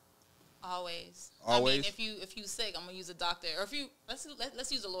realtor? Always. Always? I mean, if you sick, I'm gonna use a doctor, or if you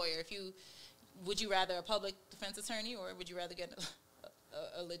let's use a lawyer. Would you rather a public defense attorney, or would you rather get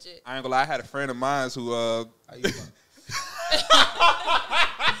a legit? I ain't gonna lie, I had a friend of mine who I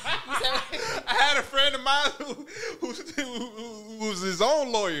had a friend of mine who was his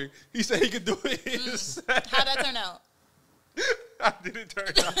own lawyer. He said he could do it himself. How'd that turn out? How did it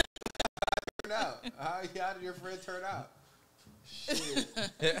turn out? How did your friend turn out? Shit.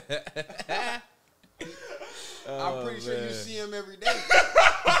 I'm pretty sure you see him every day.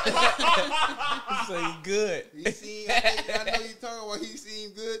 So he good. I know you talking about he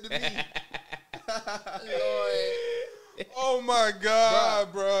seemed good to me. Lord. Oh my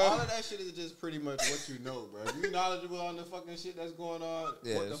God, bro. All of that shit is just pretty much what you know, bro. If you're knowledgeable on the fucking shit that's going on,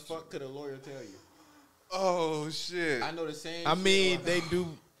 what the fuck could a lawyer tell you? Oh shit. I know the same I shit mean, they do.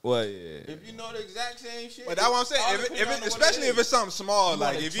 Well, yeah. If you know the exact same shit. But that's what I'm saying. Especially if it's something small,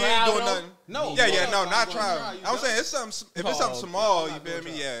 like if you ain't doing nothing. No. Not trial. I'm saying it's something. If it's something small, you feel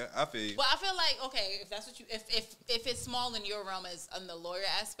me? Yeah, I feel you. Well, I feel like, okay, if that's what you, if it's small in your realm as on the lawyer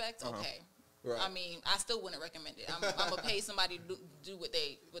aspect, okay. Right. I mean, I still wouldn't recommend it. I'm gonna pay somebody to do what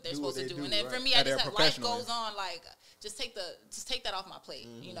they're supposed to do. do, And then right. for me, I just have life goes on. Like, just take that off my plate,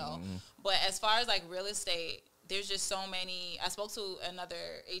 you know. But as far as like real estate, there's just so many. I spoke to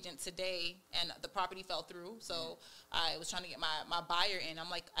another agent today, and the property fell through. So I was trying to get my buyer in. I'm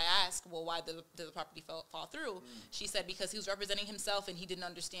like, I asked, well, why did the property fall through? She said because he was representing himself and he didn't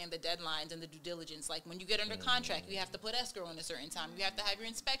understand the deadlines and the due diligence. Like when you get under contract, you have to put escrow in a certain time. You have to have your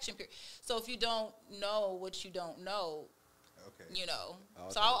inspection period. So if you don't know what you don't know, you know.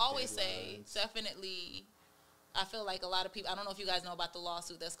 So I'll always say definitely. I feel like a lot of people. I don't know if you guys know about the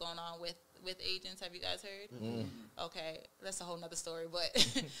lawsuit that's going on with agents. Have you guys heard? Okay, that's a whole nother story. But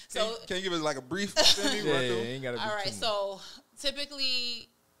so can you give us like a brief? Ain't gotta be all right. So typically,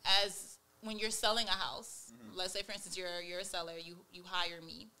 as when you're selling a house, let's say for instance you're a seller, you hire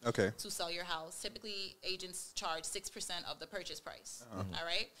me to sell your house. Typically, agents charge 6% of the purchase price. All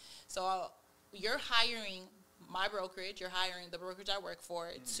right. So you're hiring my brokerage. You're hiring the brokerage I work for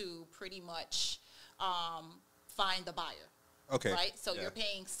to pretty much find the buyer. Okay. Right? So you're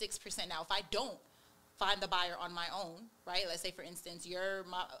paying 6%. Now, if I don't find the buyer on my own, right? Let's say, for instance,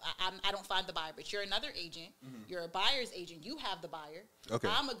 I don't find the buyer, but you're another agent. You're a buyer's agent. You have the buyer. Okay.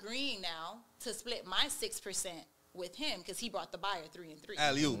 I'm agreeing now to split my 6% with him because he brought the buyer 3 and 3.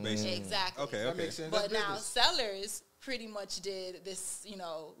 Alley-oop, basically. Exactly. Okay. That makes sense. But now sellers pretty much did this,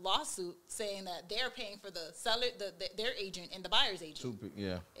 lawsuit saying that they're paying for the seller, their agent and the buyer's agent.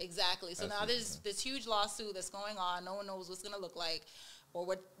 Yeah. Exactly. So now there's this huge lawsuit that's going on. No one knows what's going to look like or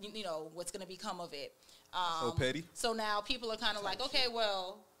what's going to become of it. So petty. So now people are kind of like, okay,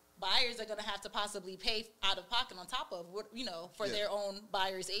 well, buyers are going to have to possibly pay out of pocket on top of what, for their own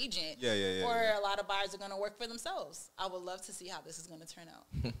buyer's agent. Yeah. Or a lot of buyers are going to work for themselves. I would love to see how this is going to turn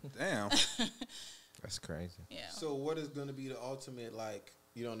out. Damn. That's crazy. Yeah. So what is going to be the ultimate, like,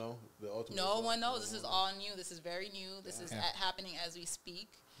 you don't know? The ultimate. No one knows. This is all new. This is very new. This is happening as we speak.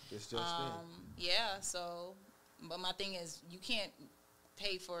 It's just Yeah, so, but my thing is, you can't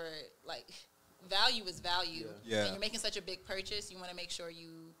pay for, like, value is value. Yeah. And you're making such a big purchase, you want to make sure you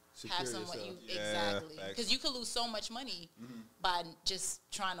Secure have someone yourself. exactly. Facts. Because you could lose so much money by just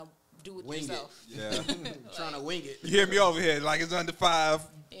trying to do it Wing it. yourself. Yeah. trying to wing it. You hear me over here like it's under 5.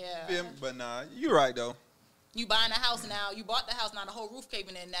 Yeah. Feel me? But nah, you're right though. You buying a house now, you bought the house, now the whole roof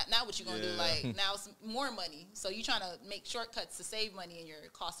caving in. Now what you going to do? Yeah. Like, now it's more money. So you trying to make shortcuts to save money and you're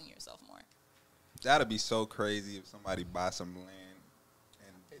costing yourself more. That'd be so crazy if somebody buy some land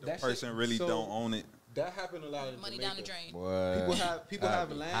and the That person shit- really so- don't own it. That happened a lot in Money Jamaica. down the drain. What? People That'd have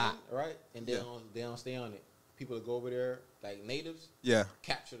be land, hot. right? And they don't stay on it. People that go over there, like natives, Yeah.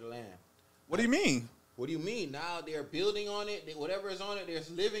 capture the land. What do you mean? What do you mean? Now they're building on it. Whatever is on it, they're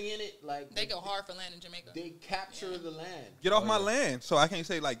living in it. Like They go hard for land in Jamaica. They capture the land. Get off my land. So I can't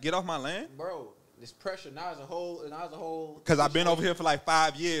say like get off my land. Bro, this pressure now is a whole. Because I've been over here for like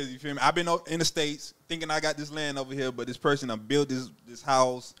 5 years. You feel me? I've been in the States thinking I got this land over here, but this person done built this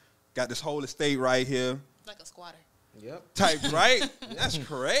house, got this whole estate right here. Like a squatter. Yep. Type, right? That's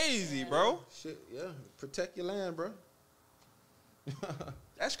crazy, bro. Shit. Yeah. Protect your land, bro.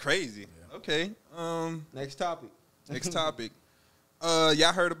 That's crazy. Okay. Next topic. Next topic.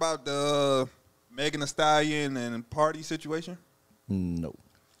 Y'all heard about the Megan Thee Stallion and Party situation? No.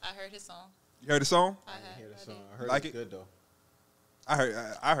 I heard his song. You heard the song? I I didn't hear the did. song. I heard Like it's it? good though. I heard.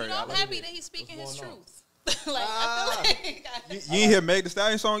 You know, it. I'm happy that he's speaking his What's going on? truth. Like, I feel like You ain't hear Meg Thee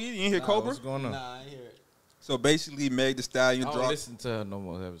Stallion song either? You ain't hear Cobra? What's going on? Nah, I ain't hear it. So basically, Meg Thee Stallion I don't dropped. listen to her no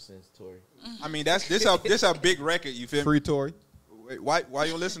more ever since Tory. I mean, this a big record. You feel me? Free Tory. Wait, why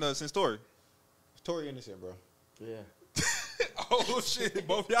you don't listen to us since story? Tory innocent, bro. Yeah. Oh shit,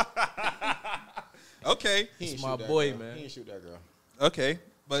 both y'all. Okay, He ain't It's shoot my that boy, girl. man. He ain't shoot that girl. okay,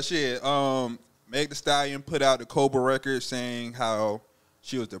 but shit. Meg Thee Stallion put out the Cobra record saying how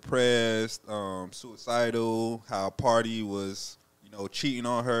she was depressed, suicidal, how Party was, cheating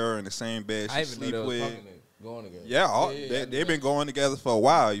on her in the same bed I she even know sleep they was with. talking going together. Yeah, they've been going together for a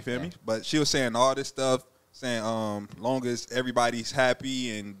while. You feel me? But she was saying all this stuff, saying long as everybody's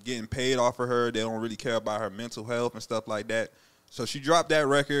happy and getting paid off of her, they don't really care about her mental health and stuff like that. So she dropped that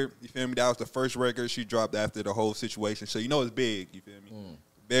record. You feel me? That was the first record she dropped after the whole situation. So it's big. You feel me?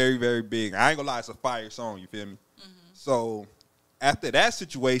 Very, very big. I ain't gonna lie, it's a fire song. You feel me? So after that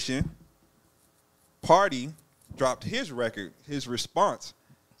situation, Party dropped his record, his response.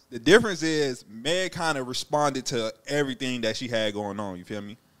 The difference is Meg kind of responded to everything that she had going on. You feel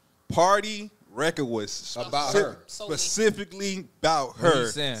me? Party record was About her. specifically about What he her.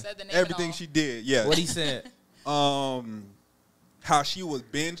 saying? Said the name Everything and all. she did. Yeah. What he said? How she was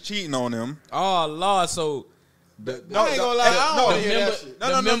been cheating on him. Oh Lord, so No, I ain't gonna lie. I don't no, wanna the hear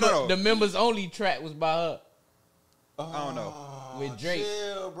that member, shit. No. the members only track was by her I don't know. with Drake.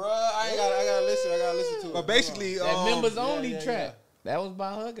 Chill, bro. I gotta listen. I gotta listen to it. But basically, That members only yeah, track. That was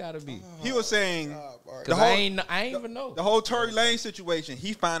by her, gotta be. he was saying Bro. Cause whole- I ain't even know. the whole Tory Lanez situation.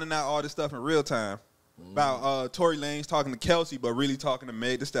 He finding out all this stuff in real time about Tory Lanez talking to Kelsey, but really talking to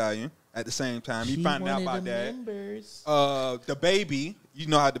Meg Thee Stallion at the same time. He finding out about that. Members. The baby, you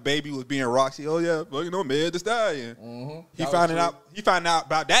know how the baby was being Roxy. Oh yeah, well, Meg Thee Stallion. He finding out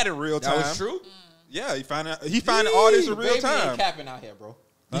about that in real time. That was true. Yeah, he finding all this in The real baby time. ain't capping out here, bro.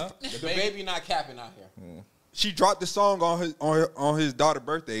 Huh? The baby not capping out here. She dropped the song on his daughter's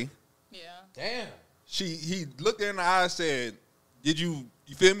birthday. Yeah. Damn. He looked her in the eye and said, "Did you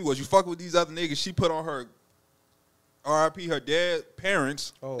feel me? Was you fucking with these other niggas?" She put on her R.I.P. her dead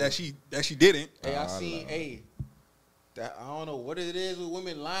parents that she didn't. Hey, I seen that I don't know what it is with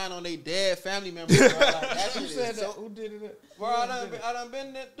women lying on their dead family members. Bro. Like, that shit is so. Who did it? Bro, I done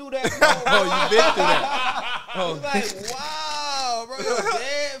been through that. Bro. Oh, you been through that? Oh, It's like, wow, bro, your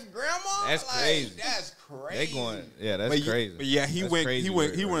dead grandma. That's like, crazy. That's crazy. they going. Yeah, that's crazy. But yeah, he That's went crazy he work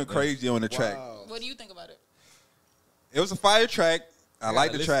went right there. crazy on the track. Wow. What do you think about it? It was a fire track. I gotta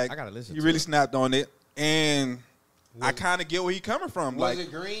like the listen- track. I gotta listen He to really it. snapped on it, and I kind of get where he coming from. Was Like,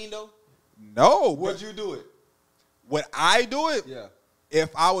 it green though? no, Would but you do it? would I do it? Yeah. If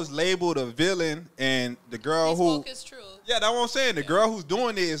I was labeled a villain and the girl He who spoke his truth. Yeah, that's what I'm saying. The girl who's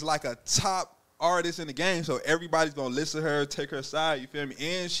doing it is like a top artist in the game, so everybody's gonna listen to her, take her side. You feel me?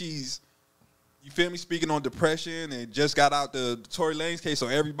 And she's, you feel me, speaking on depression and just got out the Tory Lanez case, so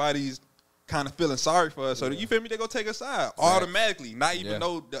everybody's kind of feeling sorry for her. So you feel me? They go take her side automatically, not even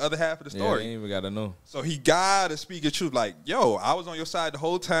know the other half of the story. Yeah, they ain't even gotta know. So he gotta speak the truth. Like, yo, I was on your side the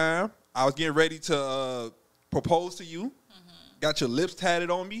whole time. I was getting ready to propose to you. Got your lips tatted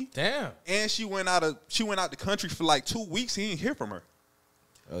on me. Damn. And she went out the country for like 2 weeks. He didn't hear from her.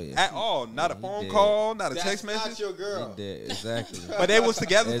 Oh yeah. At all. Not a phone call, not a That's text not message. your girl. He did. Exactly. But they was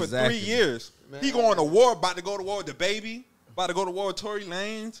together for 3 Exactly. years. Man. He going to war, about to go to war with the baby, about to go to war with Tory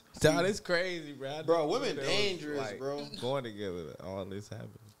Lanez. Dog, it's crazy, bro. I Bro, didn't know women they was, dangerous, bro. Going together, all this happened.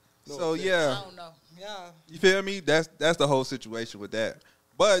 So I yeah, don't know. Yeah. you feel me? That's the whole situation with that.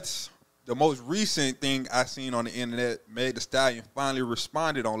 But the most recent thing I seen on the internet, Meg Thee Stallion finally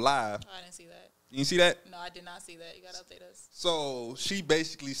responded on live. Oh, I didn't see that. You didn't see that? No, I did not see that. You gotta update us. So she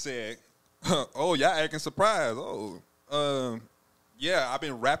basically said, "Oh, y'all acting surprised. Oh, yeah, I've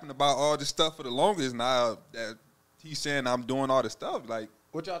been rapping about all this stuff for the longest. Now that he's saying I'm doing all this stuff, like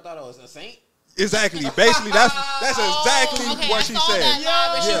What y'all thought I was, a saint? exactly. Basically, that's exactly okay, what I she saw said. That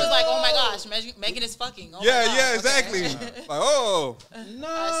live, and she Yeah. was like, "Oh my gosh, Megan is fucking." Oh my Yeah, God. yeah, Okay. exactly. Like, oh, No,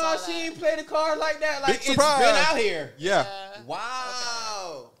 saw she that. ain't played the card like that. Like, Big it's surprise. been out here. yeah.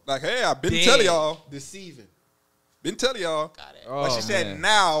 Wow. Like, hey, I've been Damn. telling y'all. Deceiving. Been telling y'all. Got it. Oh, But she said man.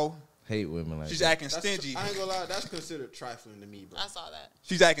 now Hate women like she's that. acting stingy. I ain't gonna lie, that's considered trifling to me, bro. I saw that.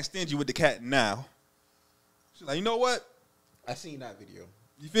 She's acting stingy with the cat now. She's like, you know what? I seen that video.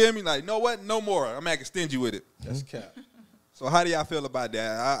 You feel me? Like, you know what? No more. I'm acting stingy with it. That's cap. So how do y'all feel about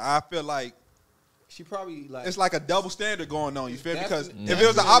that? I feel like She probably like it's like a double standard going on. You feel me? Because Definitely- if it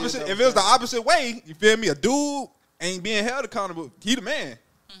was the definitely opposite, a if it was the double opposite way, you feel me? A dude ain't being held accountable. He the man.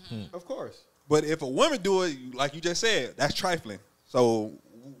 of course. But if a woman do it, like you just said, that's trifling. So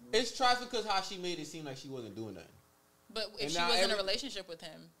It's trifling because how she made it seem like she wasn't doing nothing. But if And she now was in a every- relationship with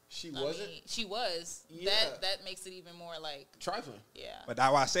him, She I wasn't mean, she was. Yeah. That makes it even more like, trifling. yeah. But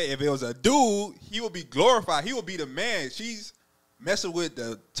that's why I say if it was a dude, he would be glorified. He would be the man. She's messing with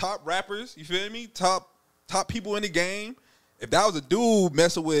the top rappers. You feel me? Top people in the game. If that was a dude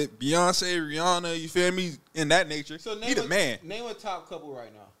messing with Beyonce, Rihanna, you feel me? In that nature, So he the man. Name a top couple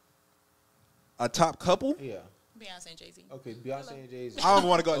right now. A top couple? Yeah. Beyonce and Jay-Z. Okay, Beyonce and Jay-Z. I don't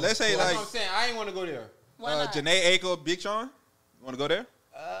want to go. Let's say That's like what I'm saying. I ain't want to go there. Why not? Janae Aiko, Big Sean. You want to go there?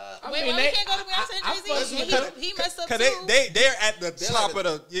 Wait, why we can't go to Beyonce and Jay-Z? He messed up Cause too. they're at the They're top like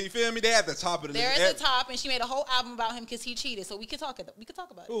of the. You feel me? They're at the top of the. They're at the top, and she made a whole album about him because he cheated. So we could talk about it.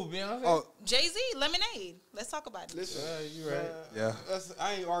 Ooh, Beyonce. Oh, Jay-Z, Lemonade. Let's talk about it. Listen, you right. Yeah.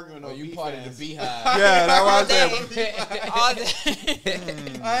 I ain't arguing. Oh, No you beef part of the ass. beehive. yeah, that's what I All said. day. All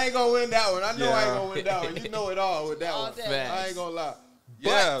day. I ain't gonna win that one. I know I ain't Yeah. gonna win that one. You know it all with that All one. day. I ain't gonna lie.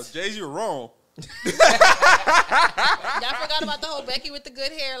 Yeah, Jay-Z was wrong. Y'all forgot about the whole Becky with the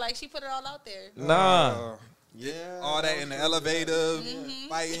good hair. Like, she put it all out there. Nah. Yeah. All that in the elevator,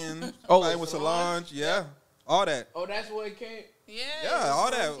 fighting Oh, with Solange. Yeah, all that. Oh, that's where it came. Yeah. Yeah,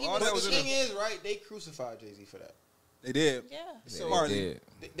 all that. He All was that The was in thing the. is, right? They crucified Jay-Z for that. They did. Yeah. So Partly.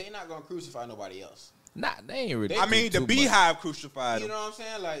 they not gonna crucify nobody else. Nah, they ain't really. I mean, the too Beehive crucified You him. know what I'm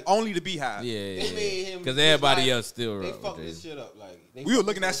saying? Like Only the Beehive. Yeah, they made him because just everybody like- else still. They rock fucked with this Jay-Z. shit up. Like they We were fucked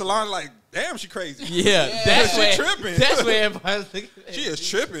looking at this shit Solange up. like, damn, she crazy. Yeah, Yeah. that's She where tripping. That's where everybody's looking. at She is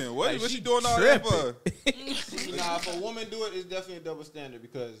tripping. What? Like, What she she doing all that tripping. for? Nah, if a woman do it, it's definitely a double standard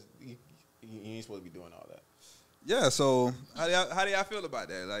because you ain't supposed to be doing all that. Yeah. So how do y'all feel about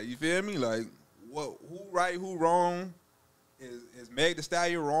that? Like, you feel me? Like, what? Who right? Who wrong? Is Meg Thee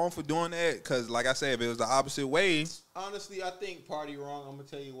Stallion wrong for doing that? Because, like I said, if it was the opposite way, Honestly, I think Party wrong. I'm gonna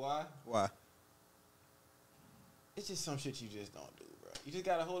tell you why. why? It's just some shit you just don't do, bro. You just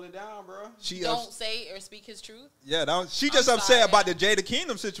gotta hold it down, bro. She Don't say or speak his truth. Yeah, she just I'm upset sorry. about the Jada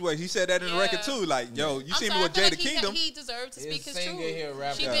Kingdom situation. He said that in the Yeah. record too. Like, yo, you I'm see sorry, me I with feel Jada like Kingdom. he deserved to He's speak his singer, truth. he a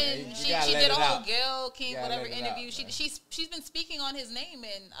rapper. She Yeah. been You she gotta did let a it whole out. Gail King You gotta whatever let it interview. out, man. She's been speaking on his name,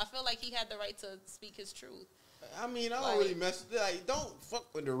 and I feel like he had the right to speak his truth. I mean, I don't Like- really mess. Like, don't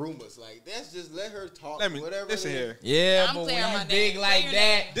fuck with the rumors. Like, that's just let her talk. Let me whatever. listen it here. is. Yeah, I'm but when clearing you my big name. like Clear your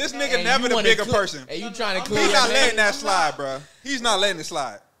that, name. This and nigga never you the wanna bigger clear- person. And you No, trying to I'm clear He's your not name. letting that I'm slide, not. bro. He's not letting it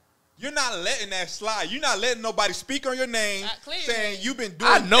slide. You're not letting that slide. You're not letting nobody speak on your name, Clear your saying name. you've been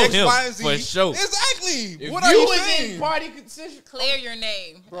doing I know X, him Y, and Z. for sure. Exactly. If What are you you was saying? in party concession, Clear your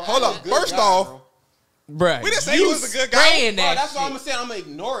name. Bro, Hold I'm up. a good First guy, off, bro. bruh, We didn't say he you was a good guy. spraying Bro, that that's what I'm shit. gonna say. I'm gonna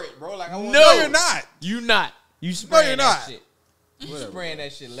ignore it, bro. Like, I want No, you're not. You not. You spraying you're that not. shit. You spraying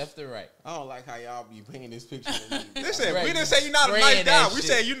that shit left or right. I don't like how y'all be painting this picture of me. Listen, Right. we didn't say you're not a Spraying nice guy. that We shit.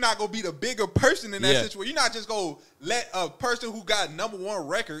 said you're not gonna be the bigger person in that Yeah. situation. You're not just gonna let a person who got #1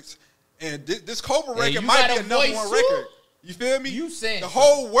 records and this Cobra Hey, record you might got be a a #1 voice record. too? You feel me? You saying the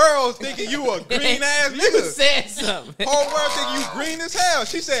whole world thinking you a green ass You nigga. said something. Whole world thinking you green as hell.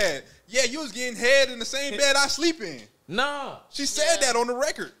 She said, "Yeah, you was getting head in the same bed I sleep in." No. She said that on the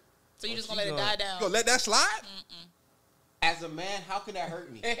record. So you just gonna let it die down? You gonna let that slide? As a man, how can that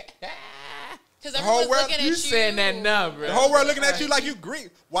hurt me? Because whole everyone's world- looking at You you. saying that now, bro. The whole world looking at you like you green.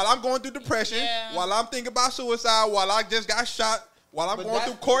 While I'm going through depression, Yeah. while I'm thinking about suicide, while I just got shot, while I'm But going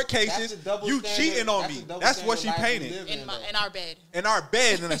that's- through court that's cases, the double you standard- cheating on that's me. the double That's what she standard life we painted. live In our bed. In our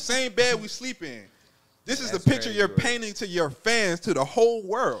bed, in the same bed we sleep in. This is the That's picture crazy, you're bro. painting to your fans, to the whole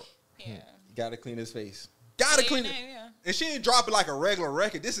world. Yeah. Gotta clean his face. Gotta Say clean your it. name, yeah. And she ain't drop it like a regular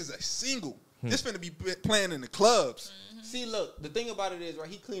record. This is a single. This finna be playing in the clubs. See, look, the thing about it is, right,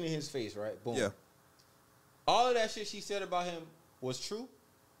 he cleaning his face, right? Boom. Yeah. All of that shit she said about him was true.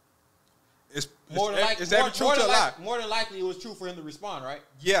 It's More than likely, is every truth to a lie? more than likely, it was true for him to respond, right?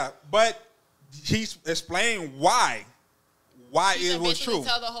 Yeah, but he's explained why He it said was basically true.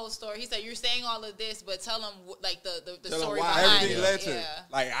 tell the whole story. He said, you're saying all of this, but tell them like the Tell 'em story why behind Everything it. led to it. Yeah.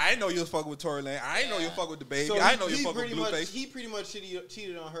 Like, I didn't know you was fucking with Tory Lane. I didn't know you was Yeah. fucking with the baby. So I didn't know you he was fucking with pretty much, Blueface. he pretty much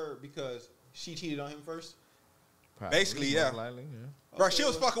cheated on her because she cheated on him first. Basically, yeah. Most likely, yeah. Bro, she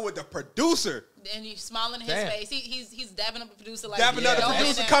was fucking with the producer. And you smiling in his Damn. face. He's dabbing up the producer like Dapping up the "Yo,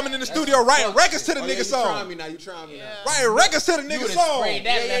 producer man." coming in the studio writing records to the Oh, nigga yeah, you song. trying me now. You trying me Yeah. now. Writing records to the You nigga would've song. sprayed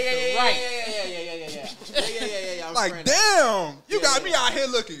that left and right. Yeah. I'm Like, spraying that. damn. You Yeah, got yeah. me out here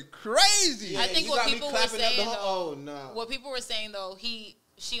looking crazy. I think you what got me people were clapping at the saying, whole- though, oh, no. what people were saying though,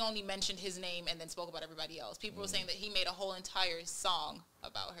 she only mentioned his name and then spoke about everybody else. People were saying that he made a whole entire song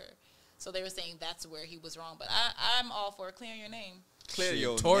about her. So they were saying that's where he was wrong. But I'm all for clearing your name. Clear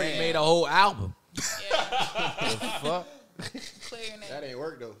your Tory name. made a whole album. Yeah, Fuck. clear your name. That ain't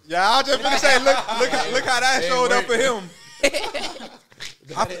work though. Yeah, I was just gonna say, look how that Ain't showed up for working. him.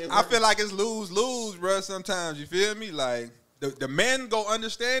 I feel like it's lose, bro. Sometimes you feel me. Like the men go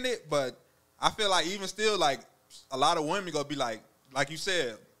understand it, but I feel like even still, like a lot of women go be like you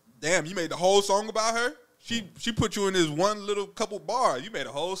said, damn, you made the whole song about her. She put you in this one little couple bar. You made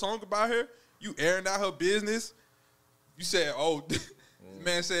a whole song about her. You airing out her business. You said, oh,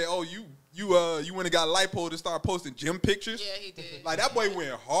 man said, oh, you went and got lipo to start posting gym pictures. Yeah, he did. Like that boy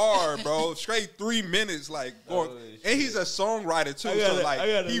went hard, bro. Straight 3 minutes, like going. Holy And he's a songwriter too, so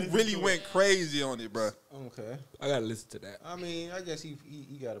like he really went crazy on it, bro. Okay. I gotta listen to that. I mean, I guess he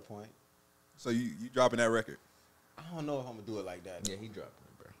got a point. So you dropping that record? I don't know if I'm gonna do it like that. Yeah, he dropping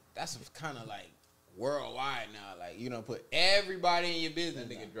it, bro. That's kind of like worldwide now. Like, you know, put everybody in your business.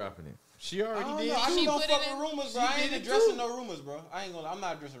 That nigga now. dropping it. She I already don't did. know. I She just don't put fuck it in- with rumors, bro. she I ain't did it addressing too. no rumors, bro. I'm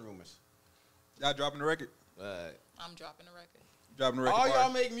not addressing rumors. Y'all dropping the record? I'm dropping the record. Dropping the record. All Barry?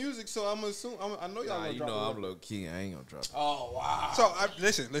 y'all make music, so I'm assuming. I know y'all Nah, gonna you drop know a I'm record. low key. I ain't gonna drop it. Oh wow. So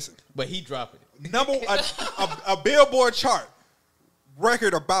listen. But he dropping it. Number a Billboard chart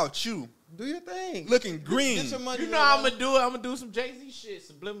record about you Do your thing. looking green. Get your money. You know I'm gonna do it. I'm gonna do some Jay-Z shit,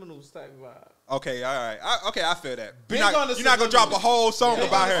 subliminals type vibe. Okay, all right. I feel that. Big You're on the not gonna drop a subliminals. whole song Yeah,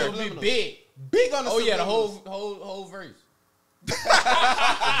 about big on her. the It'll be big. big on the. Oh yeah, the subliminals. whole verse.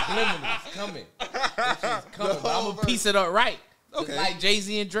 Subliminals coming. That shit's coming. But I'm gonna piece it up right. Just Okay. like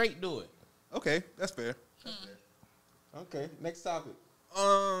Jay-Z and Drake do it. Okay, that's fair. Okay, next topic.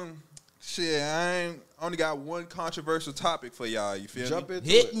 Shit, I only got one controversial topic for y'all. You feel Jump me? into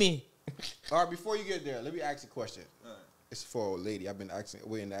Hit it. me. All right, before you get there, let me ask you a question. All right. It's for a lady. I've been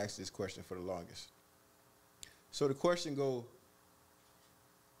waiting to ask this question for the longest. So the question go,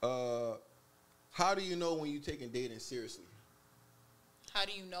 how do you know when you're taking dating seriously? How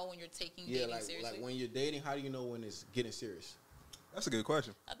do you know when you're taking Yeah, dating like seriously? when you're dating, how do you know when it's getting serious? That's a good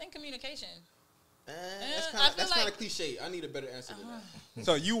question. I think communication. That's I kind feel of like- cliche. I need a better answer than that.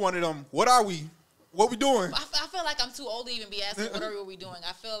 So you one of them. What are we? What we doing? I feel like I'm too old to even be asking what are we doing.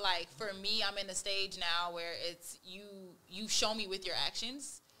 I feel like for me, I'm in a stage now where it's you show me with your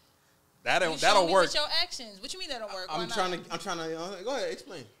actions. You show That'll me work. with your actions. What you mean that don't work? Why I'm not? trying to. Go ahead,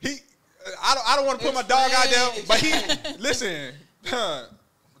 explain. I don't want to put my dog out there, Explain, but he explain. listen.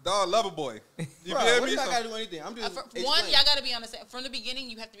 Dog, lover boy. You Bro, feel what me? if I So- gotta do anything? I'm just One, explain. y'all got to be on the same. From the beginning,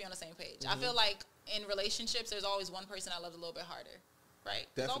 you have to be on the same page. I feel like in relationships, there's always one person I love a little bit harder, right?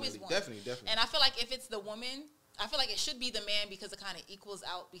 There's always one. Definitely. And I feel like if it's the woman, I feel like it should be the man because it kind of equals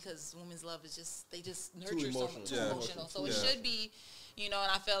out because women's love is they just nurture so emotional. much, too Yeah. emotional. So Yeah. it should be, and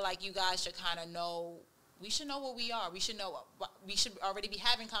I feel like you guys should kind of know. We should know what we are. We should know. We should already be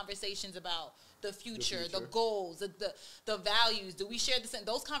having conversations about the future, the goals, the values. Do we share the same?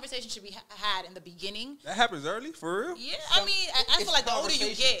 Those conversations should be had in the beginning. That happens early, for real. Yeah, I mean, I feel like the older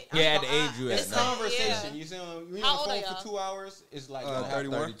you get, Yeah, at the age you It's at now. conversation. Yeah. You see, when you're How on old the are phone y'all? for 2 hours, it's like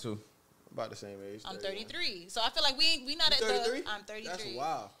 31. 32. About the same age. I'm 31. 33. So I feel like we not You at 33? the. I'm 33. That's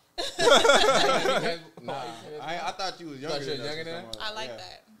wild. Nah, I thought you was younger. Thought you was than us younger or than? something. I like Yeah.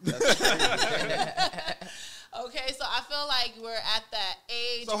 that. That's crazy. Okay, so I feel like we're at that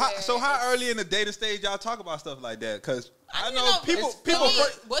age. So how early in the dating stage y'all talk about stuff like that? Because I don't know people.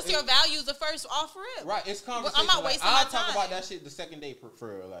 What's your values the first off rip? Right, it's conversation. I'm not wasting my I'll time. talk about that shit the second date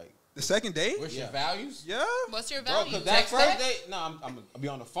for like. The second date? What's your Yeah. values? Yeah. What's your Bro, values? because that Text first that? date, no, I'm gonna be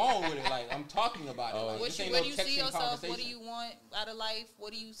on the phone with it. Like I'm talking about it. Like, What this you, ain't where no do you see texting yourself? What do conversation. you want out of life?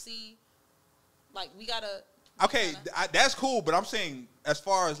 What do you see? Like we gotta. Okay, that's cool, but I'm saying as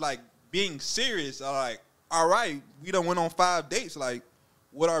far as like being serious, like, all right, we done went on 5 dates. Like,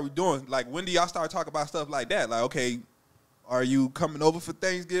 what are we doing? Like, when do y'all start talking about stuff like that? Like, okay, are you coming over for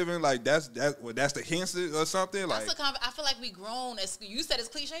Thanksgiving? Like, that's the hints or something. Like, I feel like we grown. As you said, it's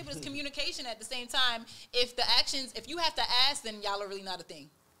cliche, but it's communication at the same time. If the actions, if you have to ask, then y'all are really not a thing.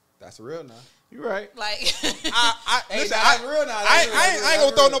 That's real now. You right. Like, listen, that's real now. That's real, I ain't that's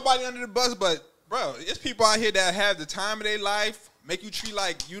gonna throw real. nobody under the bus, but bro, it's people out here that have the time of their life, make you treat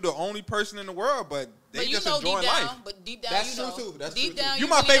like you the only person in the world, but they but you just know enjoying deep down, life. but deep down, That's you know, true, too. That's deep true, too. down, You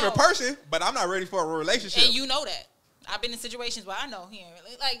my really favorite know. person, but I'm not ready for a relationship. And you know that. I've been in situations where I know here,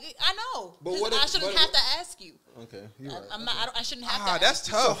 like I know. But 'Cause what if- I shouldn't but have if- to ask you. Okay, you're right. I'm not. I shouldn't have to. that's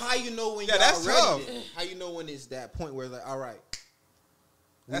ask So tough. how you know when Yeah, y'all that's ready? tough. Then? How you know when it's that point where it's like, all right,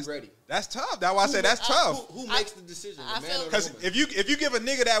 we That's ready? That's tough. That's why I said that's tough. Who makes the decision? I The man feel- or the Because woman? if you give a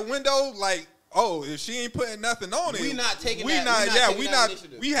nigga that window, like, oh, if she ain't putting nothing on it, We not taking we that- not, we not yeah, taking we that not,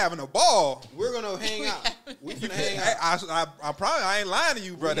 initiative. we having a ball. We're gonna hang out. We finna hang out. I ain't lying to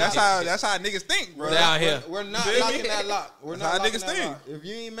you, bro. That's how niggas think, bro. Down here. We're not Feel me? locking that lock. We're That's not how locking niggas that think. lock. If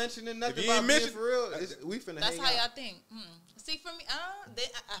you ain't mentioning nothing If you about ain't being mention- for real, we finna That's hang how out. y'all think. See, for me,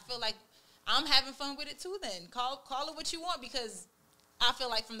 I feel like I'm having fun with it too. Then call it what you want, because I feel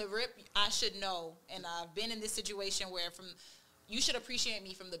like from the rip, I should know, and I've been in this situation where you should appreciate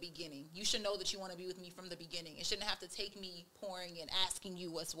me from the beginning. You should know that you want to be with me from the beginning. It shouldn't have to take me pouring and asking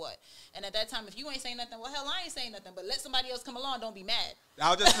you what's what. And at that time, if you ain't saying nothing, well, hell, I ain't saying nothing. But let somebody else come along. Don't be mad. I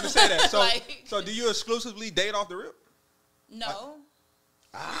was just gonna say that. So, Like- so do you exclusively date off the rip? No.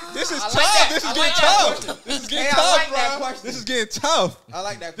 This is I like tough. that. This is I getting like that tough. question. This is getting Hey, I tough, like that bro. question. This is getting tough. I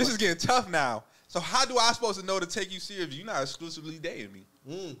like that. This is getting tough now. So how do I supposed to know to take you serious? You're not exclusively dating me,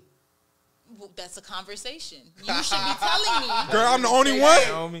 Well, that's a conversation. You should be telling me. girl. I'm the only one.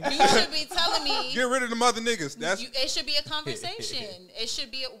 Homie. You should be telling me. Get rid of them other niggas. That's It should be a conversation. It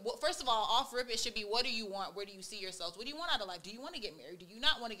should be, first of all, off rip, it should be, what do you want? Where do you see yourselves? What do you want out of life? Do you want to get married? Do you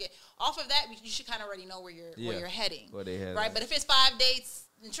not want to get, off of that, you should kind of already know where you're heading. Where they headed. Right? But if it's 5 dates,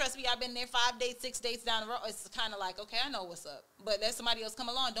 and trust me, I've been there 5 dates, 6 dates down the road, it's kind of like, okay, I know what's up. But let somebody else come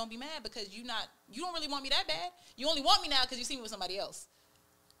along. Don't be mad, because you don't really want me that bad. You only want me now because you see me with somebody else.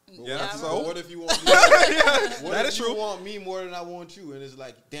 Yeah, so- But what if you want me? What that if is you true. want me more than I want you? And it's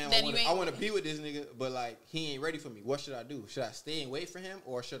like, damn, Then you ain't- I want to be with this nigga, but like he ain't ready for me. What should I do? Should I stay and wait for him,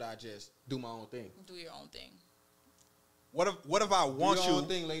 or should I just do my own thing? Do your own thing. What if I want your you, own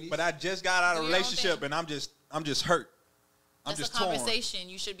thing, ladies. but I just got out of a Do your own relationship thing. and I'm just hurt. I'm That's just a torn. conversation.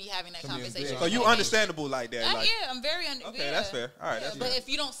 You should be having that conversation. big. So you Okay. understandable like that? Like, Yeah, I'm very Okay, that's fair. All right, that's but fair. if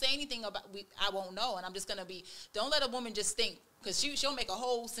you don't say anything about, I won't know, and I'm just gonna be. Don't let a woman just think, because she'll make a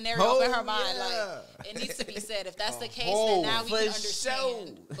whole scenario up in her mind. yeah. Like it needs to be said. If that's the case, whole, then now we for can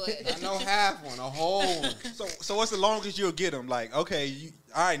understand. sure. But I know half one, a whole one. So what's the longest you'll get them? Like, okay,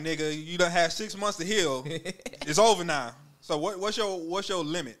 all right, nigga, you done had 6 months to heal. It's over now. So what's your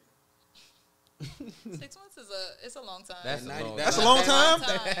limit? 6 months it's a long time. That's a 90 long That's a time. long That's a time. long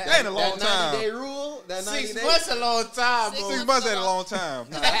time. That ain't a long that 90 time. day rule. That 90 6 days. months a long time, 6 bro. 6 months ain't a long time.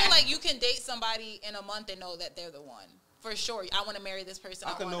 I feel like you can date somebody in a month and know that they're the one. For sure. I want to marry this person.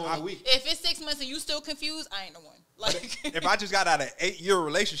 I can wanna- know in a week. If it's 6 months and you still confused, I ain't the one. Like, If I just got out of an 8-year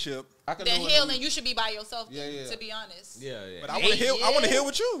relationship, I can then know in a heal, week. and you should be by yourself. Yeah, yeah. To be honest. Yeah, yeah. but I want to heal. I want to heal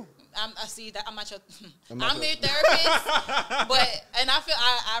with you. I see that I'm not your. I'm I'm not your your- therapist, and I feel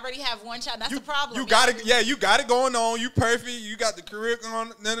I already have one child. That's the problem. You got it. Yeah, you got it going on. You perfect. You got the career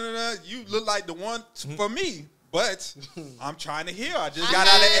going. No. You look like the one for me. But I'm trying to heal. I just got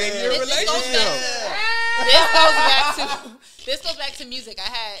out of an 8-year This relationship. This goes back to music.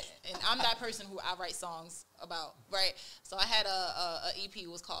 And I'm that person who I write songs about, right? So I had a EP. It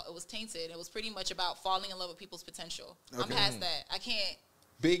was Tainted. It was pretty much about falling in love with people's potential. I'm Okay. past that. I can't.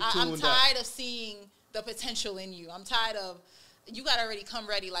 Big I'm tune tired of seeing the potential in you. I'm tired of. You gotta already come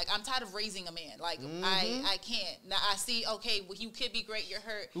ready. Like, I'm tired of raising a man. Like, I can't. Now I see. Okay, well, you could be great. You're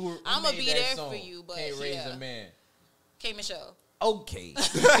hurt. Who I'm gonna made be that there song? for you. But Can't raise yeah. a man. K Michelle. Okay.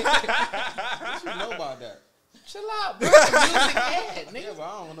 What you know about that? Chill out, bro. Music head, Yeah, nigga. but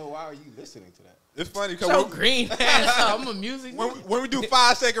I don't know why are you listening to that. It's funny So because green ass. I'm a music when, nigga. when we do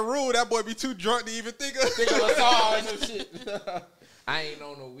 5-second rule, that boy be too drunk to even think of. Think of a song or some shit. I ain't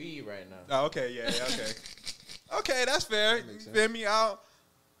on no weed right now. Oh, okay, yeah, okay. Okay, that's fair. You makes feel me out?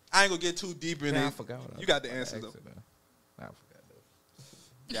 I ain't gonna get too deep in Yeah, I it. forgot what You got the answer, though. I forgot though.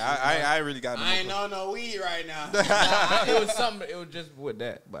 Yeah, I really got I ain't on no weed right now. It was something. It was just with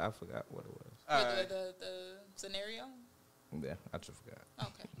that, but I forgot what it was. All With right. the scenario. Yeah, I just forgot.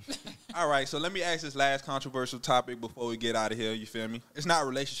 Okay. All right, so let me ask this last controversial topic before we get out of here. You feel me? It's not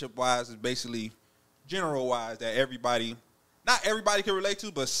relationship-wise. It's basically general-wise that not everybody can relate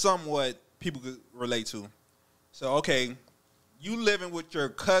to, but somewhat people could relate to. So, okay, you living with your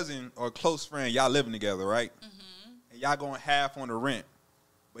cousin or close friend. Y'all living together, right? Mm-hmm. And y'all going half on the rent,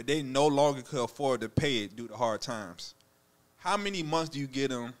 but they no longer could afford to pay it due to hard times. How many months do you get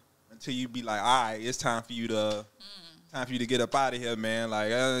them until you be like, all right, it's time for you to get up out of here, man?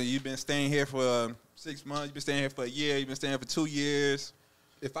 Like, you've been staying here for 6 months. You've been staying here for a year. You've been staying here for 2 years.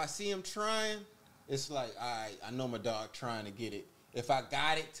 If I see him trying, it's like, all right, I know my dog trying to get it. If I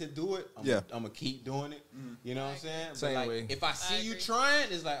got it to do it, I'm going to keep doing it. You know what I'm saying? Same but like, way. if I see you agree. trying,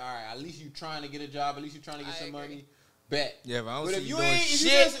 it's like, all right, at least you trying to get a job. At least you trying to get I some agree. money. Bet. Yeah, but I don't But see if you you doing ain't,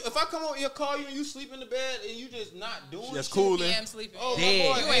 shit. if I come over here, call you, and you sleep in the bed, and you just not doing Just shit, cooling. Yeah, I'm sleeping. Oh, my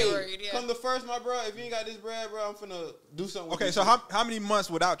Dead. boy, You hey, ain't worried, yeah. come the first, my bro. If you ain't got this bread, bro, I'm finna do something with Okay, this so shit. how many months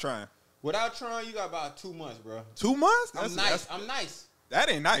without trying? Without trying, you got about 2 months, bro. 2 months? I'm nice. I'm nice. That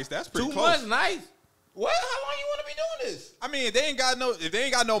ain't nice. That's pretty 2 close. months, nice. What? How long you want to be doing this? I mean, if they ain't got no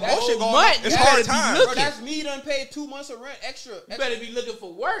That motion whole going month, on, it's you hard better be time. looking. Bro, that's me done paid 2 months of rent extra. You better be looking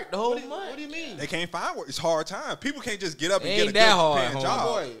for work the whole What month. do you mean? They can't find work. It's hard time. People can't just get up and It get a ain't that good hard, paying homie.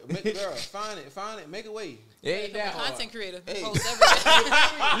 job. Boy, girl, find it, make a way. It ain't that hard. Content creator. Hey. Post every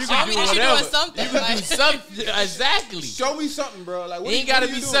day. You Show can me do that you're whatever. doing something. You can do Like, something. Exactly. Show me something, bro. Like, what It ain't got got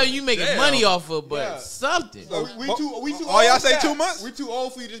to be something you making Damn. money off of, but Yeah. something. So we too Oh, old y'all for say that. 2 months? We too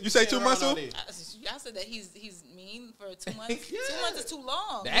old for you to You say stand 2 around months all too? day. y'all said that he's mean for 2 months. Yeah. 2 months is too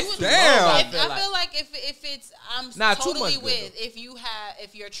long. That's You would- too Damn. long, I feel like if it's I'm Nah, 2 totally months good, with though.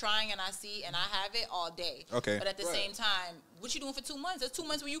 if you're trying and I see and I have it all day. Okay. But at the Right. same time, what you doing for 2 months? That's 2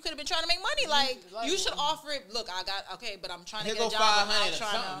 months where you could have been trying to make money. Like you should offer it. Look, I got but I'm trying Here to go get a job. I'm 500 not or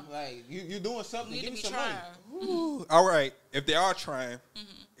trying something. to. Like you doing something. You need Give to me be some trying. money. All right. If they are trying,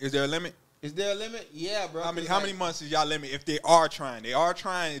 is there a limit? Is there a limit? Yeah, bro. How 'cause many like, months is y'all limit? If they are trying,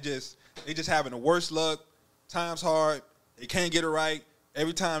 they just having the worst luck. Time's hard. They can't get it right.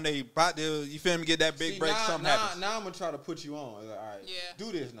 Every time they about to, you feel me, get that big See, break, now, something now, happens. now I'm gonna try to put you on. Like, all right, Yeah.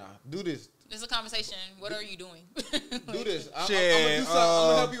 do this now. Do this. It's a conversation. What are you doing? Do this. I'm Shit, gonna do something. I'm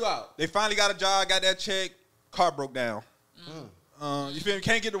gonna help you out. They finally got a job, got that check, car broke down. You feel me?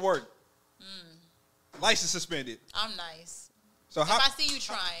 Can't get to work. License suspended. I'm nice. So If how I see you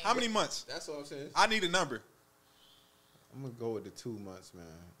trying, how many months? That's what I'm saying. I need a number. I'm gonna go with the 2 months, man.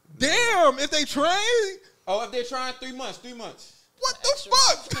 Damn, if they train, Oh, if they're trying 3 months, 3 months. what the Extra.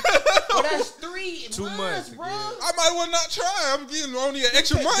 fuck? Well, that's 3 2 months, months, bro. yeah. I might well not try. I'm getting only an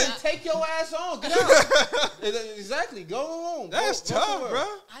extra Then month. take your ass on. Get out. Exactly. Go home. That's Go tough, somewhere. bro.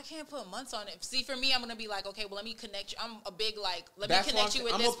 I can't put months on it. See, for me, I'm gonna be like, okay, well, let me connect you. I'm a big like, let That's me what connect you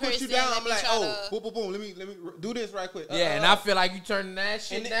with I'm this gonna put person. you down. Let I'm me like, try oh, to. boom, boom, boom. Let me do this right quick. Yeah, and I feel like you turning that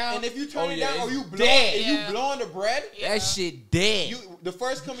shit and, down. and if you turn oh, it yeah, down or it's you blow, dead. if Yeah. you blowing the bread, Yeah. That shit dead. the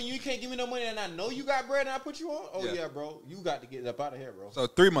first coming you can't give me no money, and I know you got bread, and I put you on. Oh Yeah. yeah, bro, you got to get up out of here, bro. So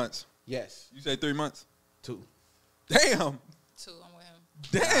 3 months. Yes, You say 3 months. 2. Damn. 2, I'm with him.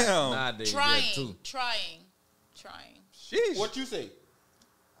 Damn. Nowadays, Trying, yeah, 2. trying. Sheesh. what you say?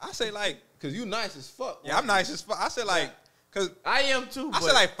 I say like, Cause you nice as fuck. yeah, I'm nice as fuck. I say like, cause I am too. I But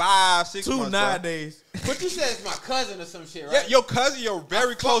say like 5, 6 2 months. bro. nowadays. But you said it's my cousin or some shit, Yeah, right? your cousin, your very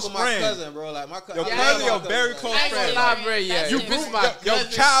I fuck close with friend. My cousin, bro. Like my cousin. Your I cousin, love your my very cousin. close Like, That's friend. Nah, different. bro, yeah. That's You different. bitch my Your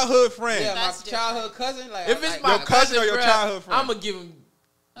cousin. childhood friend. Yeah, my That's different. childhood cousin. Like If it's like, my Your cousin or your bruh, childhood friend? I'm gonna give him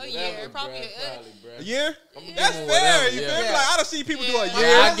A year, probably. A year? give That's him fair. whatever, You yeah. feel me? Yeah. Like I don't see people do a Yeah. year.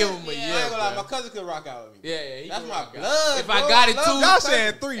 Yeah, I give him a Yeah. year. I ain't gonna lie, my bruh. cousin could rock out with me. Yeah, he That's can my rock out. blood. If bro. I got it Love too, my Y'all cousin.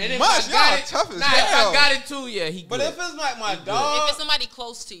 saying 3 And if months? I got Y'all it, tough as nah, hell. if I got it too, yeah, he. But good. if it's like my If dog, it's somebody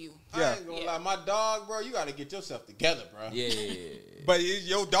close to you, I Yeah. ain't gonna Yeah. lie, my dog, bro, you gotta get yourself together, bro. yeah, But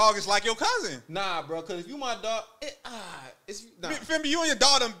your dog is like your cousin. Nah, bro, cause if you my dog, it's nah. Feel me? You and your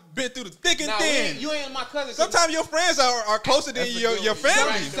dog done been through the thick and Nah, thin. you ain't my cousin. 'cause Sometimes your friends are closer than That's a your good your one.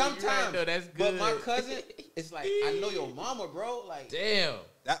 family. Right, though. Sometimes, You right, though. That's But my good. cousin, it's like I know your mama, bro. Like, damn.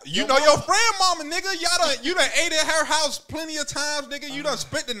 You Your know your mama- friend mama, nigga. You done ate at her house plenty of times, nigga. You done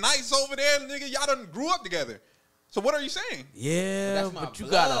spent the nights over there, nigga. Y'all done grew up together. So what are you saying? Yeah, That's my but you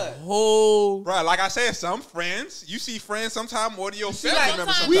got blood. a whole. Bro, like I said, some friends, you see friends sometimes more than your family like,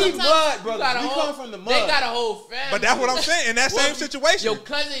 members sometimes- We sometimes. mud, brother. got a We whole- come from the mud. They got a whole family. But that's what I'm saying. In that same situation. Your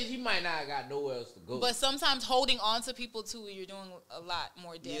cousin, he might not got nowhere else to go. But sometimes holding on to people too, you're doing a lot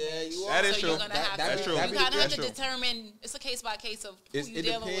more damage. Yeah, you That are. is so true. You're gonna have That's to, true. You That'd be gotta the- have to that's true. determine. It's a case by case of who you It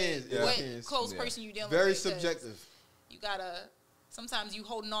dealing depends. with, It what depends. close Yeah. person you dealing Very with. 'cause subjective. You gotta. Sometimes you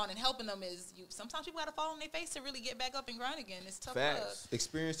holding on and helping them is you. Sometimes people gotta fall on their face to really get back up and grind again. It's tough love. Facts.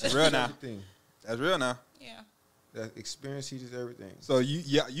 Experience That's teaches real now. everything. That's real now. Yeah. That experience teaches everything. So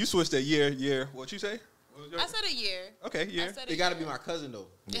you switched that year. What you say? What was your- I said a year. Okay, I year. said It got to be my cousin though.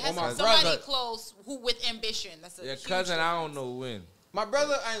 It Or has my to be somebody brother. close who with ambition. That's a Your huge cousin, I don't difference. know when. My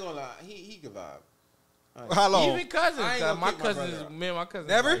brother, I ain't gonna lie, he can vibe. How long? Even cousins. I ain't gonna My kick my brother cousins, out. me and my cousins.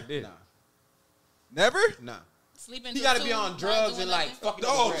 Never? Like this. Never? Nah. Sleeping. He till got to 2, be on not drugs doing and like nothing. fucking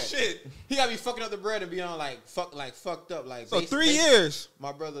up the Oh bread. shit. He got to be fucking up the bread and be on like fucked up like. So base- 3 base- years,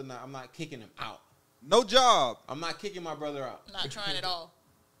 My brother, nah, I'm not kicking him out. no job. I'm not kicking my brother out. Not trying at all.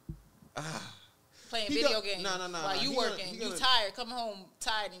 Playing He video got- games. no, While no. you He working, he you gonna- tired, coming home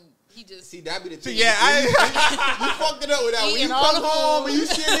tired, and he just. See, that be the thing. See, yeah, you fucked it up with that. When Eating you all come the home food. and you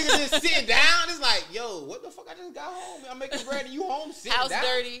see a nigga just sitting down, it's like, yo, what the fuck? I just got home. I'm making bread and you home sitting House down.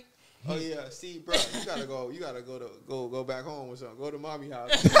 dirty. Oh yeah, see, bro, you gotta go. You gotta go back home or something. Go to mommy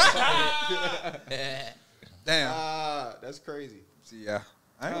house. Damn. That's crazy. See, yeah.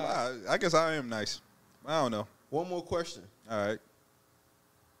 I ain't gonna lie. I guess I am nice. I don't know. One more question. All right.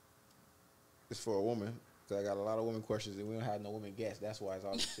 It's for a woman. Cause I got a lot of women questions and we don't have no women guests. That's why it's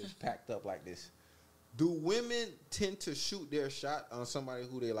all just packed up like this. Do women tend to shoot their shot on somebody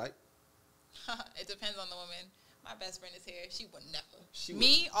who they like? It depends on the woman. My best friend is here. She would never. She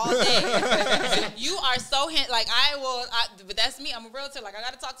Me all day. You are so like I will. But that's me. I'm a realtor. Like I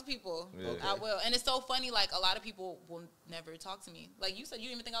got to talk to people. Yeah. I will. And it's so funny. Like a lot of people will never talk to me. Like you said, you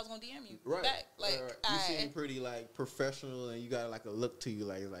didn't even think I was gonna DM you Right. back. Like You seem pretty like professional and you got like a look to you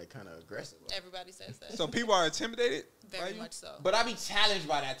like kind of aggressive. everybody says that. So people are intimidated by Very you? much so. But I be challenged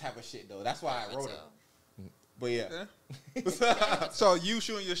by that type of shit though. That's why I Very wrote much it. so. But yeah. Yeah. So you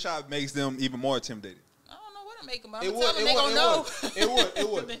shooting your shot makes them even more intimidated. I don't know what to make them. I'm It gonna would, tell them it they would, gonna it know.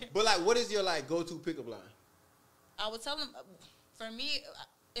 would. It would. But like, what is your like go-to pickup line? I would tell them. For me,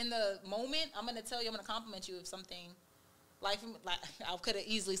 in the moment, I'm gonna tell you. I'm gonna compliment you if something. Like I could have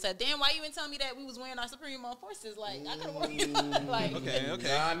easily said, "Damn, why you didn't tell me that we was wearing our Supreme on forces?" Like I could have, like, Okay.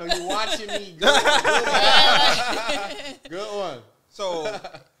 Nah, I know you watching me. Good one. Good one. So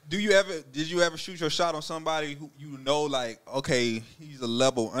did you ever shoot your shot on somebody who you know, like, okay, he's a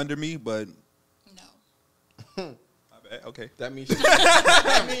level under me, but no. my bad. Okay. That means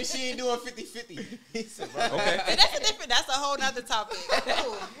she ain't doing 50-50. He said, bro. Okay. See, that's a whole nother topic.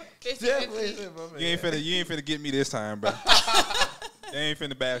 Ooh, 50-50. You ain't finna get me this time, bro. You ain't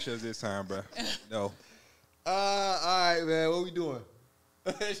finna bash us this time, bro. No. All right, man. What we doing?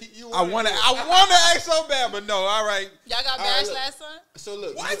 I wanna act so bad, but no. All right. Y'all got All right, bashed look. last time? So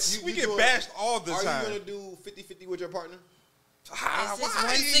look, What? you We get doing- bashed all the Are time. you gonna do 50-50 with your partner? Ah, This is why?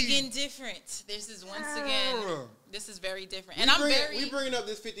 once again different. This is very different. And We bringing up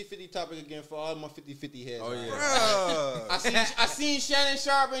this 50-50 topic again for all my 50-50 heads. Oh, yeah. Bruh. I seen Shannon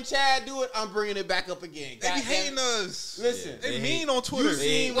Sharp and Chad do it. I'm bringing it back up again. They be God damn hating it. us. Listen, They They mean on Twitter. You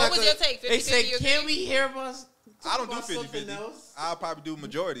seem What like was your take? 50-50? They say, you can agree? we hear us? I don't do about something 50-50. else? I'll probably do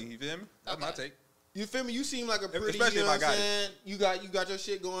majority. You feel me? That's my Okay. take. You feel me? You seem like a pretty, Especially you know if I what I'm got it. saying? You got your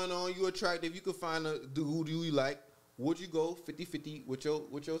shit going on. You attractive. You could find a dude who you like. Would you go 50-50 with your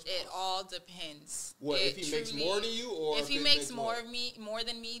spouse? It all depends. What, It if he makes truly- more than you, or if he it makes more? more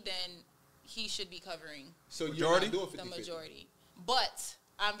than me, then he should be covering So Majority? you're not doing the 50-50. majority. But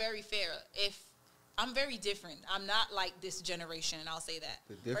I'm very fair. If I'm very different, I'm not like this generation. I'll say that.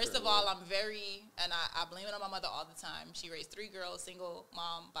 The different First of all, word. I'm very, and I blame it on my mother all the time. She raised 3 girls, single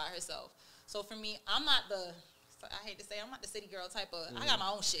mom by herself. So for me, I'm not the. I hate to say, I'm not the city girl type of. I got my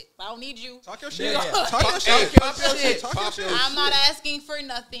own shit. I don't need you. Talk your shit. Yeah, yeah. Talk your Hey, shit. talk your shit. Talk your Talk shit. your I'm not asking for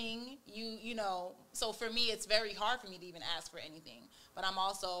nothing. You know. So for me, it's very hard for me to even ask for anything. But I'm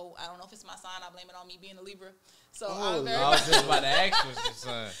also, I don't know if it's my sign. I blame it on me being a Libra. So Oh, I'm very. I was just about to ask what's your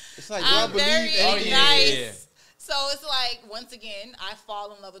son. It's like, do I I'm believe very anything? nice. yeah. So it's like, once again, I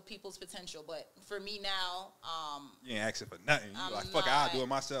fall in love with people's potential. But for me now, You ain't asking for nothing. You I'm like, fuck it, I'll not. do it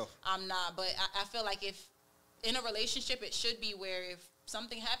myself. I'm not. But I feel like if in a relationship, it should be where if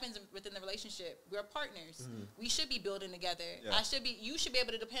something happens within the relationship, we're partners. We should be building together. Yeah. You should be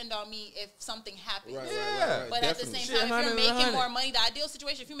able to depend on me if something happens. Right, Yeah. right, But definitely. at the same Shit, time, if you're 100, making 100. more money, the ideal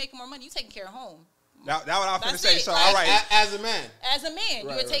situation, if you're making more money, you taking care of home. That what I was finna That's say. it. So Like, all right. As a man. As a man, you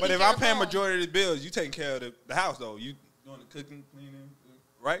were taking But if care I'm of paying home. majority of the bills, you taking care of the house though. You doing the cooking, cleaning,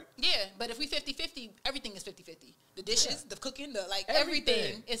 right? Yeah, but if we 50-50, everything is 50-50. The dishes, the cooking, the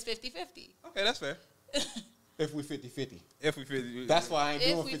everything is 50-50. Okay, that's fair. If we 50-50. If we 50, That's why I ain't If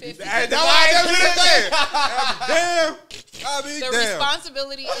doing we 50-50. 50-50. That's why I just saying. I'll be The damn.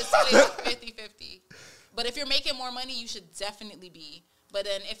 responsibility is split 50-50. But if you're making more money, you should definitely be. But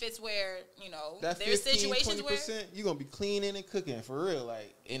then if it's where, That there's 15, situations 20%, where you're going to be cleaning and cooking for real.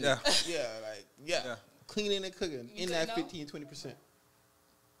 Like, Yeah. yeah. Cleaning and cooking You in could that know. 15-20%.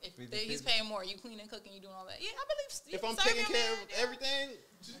 if he's paying more, you cleaning, cooking, you doing all that. Yeah, I believe. If I'm serve taking your care man, of everything,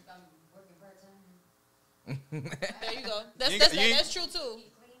 there you go. You ain't- That's true too.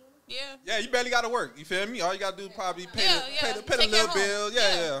 Yeah. Yeah, you barely got to work. You feel me? All you got to do is probably pay the Take little care of bill. home.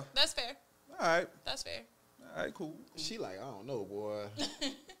 Yeah. That's fair. All right. That's fair. All right, cool. she like, I don't know, boy.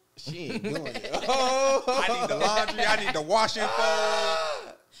 She ain't doing it. Oh. I need the laundry. I need the washing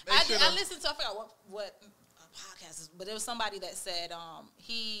phone. I listened to, I forgot what podcast is, but there was somebody that said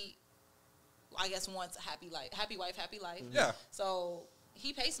he, I guess, wants a happy wife, happy life. Yeah. So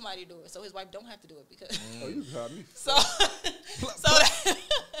he pays somebody to do it, so his wife don't have to do it because. Oh, you got me. So that.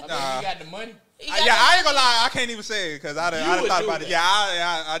 I mean, you got the money. I ain't gonna lie. I can't even say it because I done would thought do about that. it.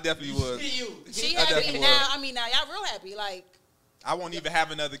 Yeah, I definitely would. She I happy definitely now. would. Now y'all real happy. Like I won't even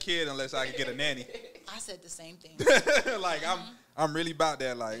have another kid unless I can get a nanny. I said the same thing. Like I'm really about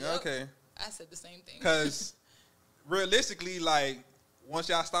that. Like Yep. okay, I said the same thing. because realistically, like once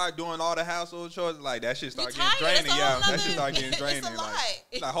y'all start doing all the household chores, like that shit start You getting tired, draining. that's Yeah, all that shit start getting it's a draining. lot.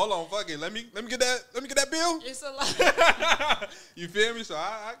 Like hold on, fuck it. Let me get that bill. It's a lot. You feel me? So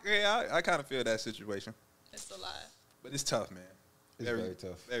I kind of feel that situation, It's a lot. but it's tough, man. It's very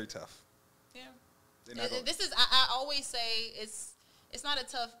tough. Very tough. Yeah. They're not gonna- This is I always say it's not a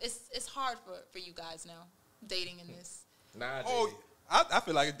tough. It's hard for you guys now dating in this. Nah, Oh, I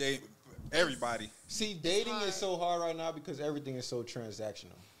feel like a date for everybody. See, dating hard. is so hard right now because everything is so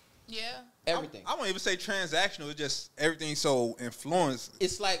transactional. Yeah. Everything. I won't even say transactional. It's just everything's so influenced.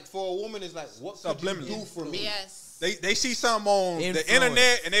 It's like for a woman, it's like, what could you Subliminal. do for me? Yes. They see something on the Influence.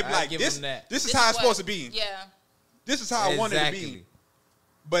 internet and they be I like, give this them that. this is how it's what- supposed to be. Yeah. This is how I want it to be. Exactly.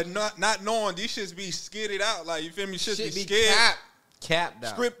 But not knowing these shits be skidded out. Like, you feel me? Shit be Shit be scared, Capped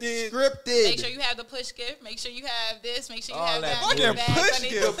out. scripted. Make sure you have the push gift. Make sure you have this. Make sure you All have that that. Fucking Your bag push money.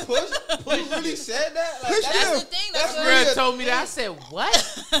 gift. The push? You really said that? Like, Push that's That's gift. the thing. That's That's real. what. Girl told me that. I said,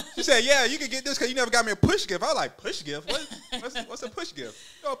 what? She said, yeah, you can get this because you never got me a push gift. I was like, push gift? What's a push gift?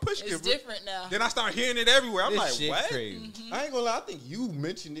 Yo, a push It's gift. different now. Then I start hearing it everywhere. I'm This like, shit what? crazy. I ain't gonna lie. I think you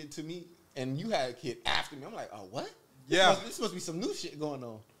mentioned it to me, and you had a kid after me. I'm like, oh, what? Yeah. This must be some new shit going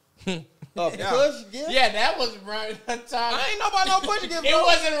on. Yeah. Push gift? Yeah, that was around that time. I ain't know about no push gift, It bro.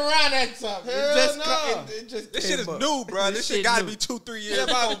 wasn't around that time. Hell It just, no. it just This came shit is up. new, bro. This shit gotta be 2-3 years, Yeah,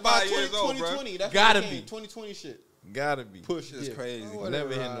 about about 5 years old, bro. 2020. That's Gotta when it came, be. 2020 shit. Gotta be. Push Shit's gift. crazy. Oh, Never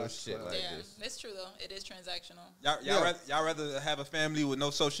whatever, hear no I shit swear. like Yeah, this. it's true though. It is transactional. Y'all rather have a family with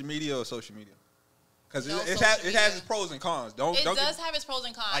no social media or social media? Because No it social has media. its pros and cons. Don't It get, does have its pros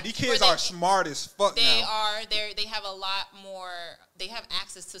and cons. like, these Where kids are smart as fuck They now. are. They have a lot more. They have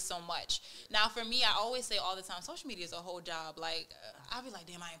access to so much. Now, for me, I always say all the time, social media is a whole job. Like, I'll be like,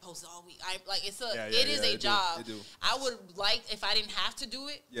 damn, I ain't posted all week. It is a job. It do. I would like if I didn't have to do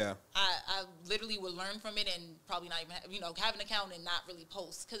it. Yeah. I literally would learn from it and probably not even have an account and not really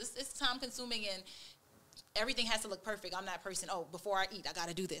post because it's time consuming and everything has to look perfect. I'm that person. Oh, before I eat, I got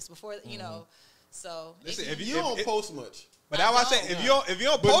to do this. Before So Listen, it- if You don't post much. But that's why I say don't. if you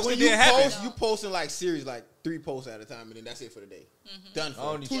don't But post when it, you then happen. post, you posting like series, like 3 posts at a time, and then that's it for the day. Done for.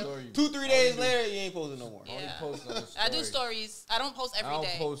 Only 2, story. 3 days later, you ain't posting no more. Yeah. Only post on the I do story. stories. I don't post I every don't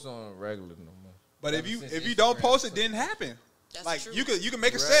day. post on regular no more. But Ever since if you don't Instagram, post it, so- didn't happen. That's Like the you truth. could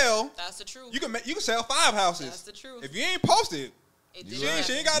make a Right. sale. That's the truth. You can sell 5 houses. That's the truth. If you ain't posted, It You didn't right.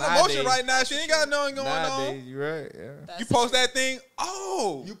 she happen. ain't got no Nowadays- motion right now. She ain't got nothing going on. Nowadays, you right, yeah. That's You the post truth. that thing.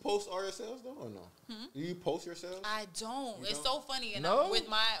 Oh, You post all your sales though, or no? Do you post your sales? I don't. You It's don't? so funny. And No? with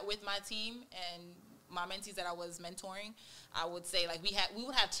my team and my mentees that I was mentoring, I would say like we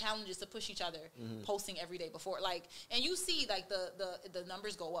would have challenges to push each other, posting every day before and you see like the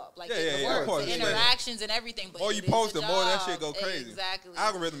numbers go up, like Yeah, it yeah, yeah, of works, course, the yeah. interactions and everything. But more you it is post, a the more that job. shit go crazy. Exactly.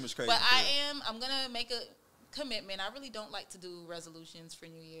 Algorithm is crazy. But too. I'm gonna make a commitment. I really don't like to do resolutions for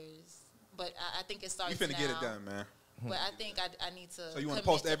New Year's, but I think it starts You finna now. get it done, man. But I think I need to. So you wanna commit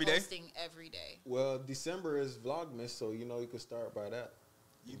post to every day? Posting every day. Well, December is Vlogmas, so you could start by that.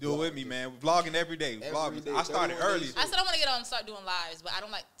 You do it with me, man. We're vlogging every day. Vlogging. day, I started 31 early. days. I said I want to get on and start doing lives, but I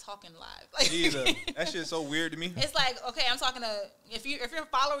don't like talking live. Like, Either. That shit's so weird to me. it's like, okay, I'm talking to if your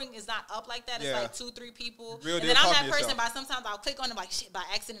following is not up like that, it's Yeah. like 2-3 people, Real and deal then I'm talking that to person. yourself. By sometimes I'll click on it like shit by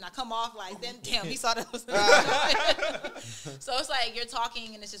accident. I come off like then damn he saw that. So it's like you're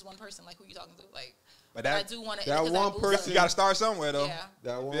talking and it's just one person. Like who you talking to? Like, But but I that, do want to. that one person- you got to start somewhere, though. Yeah.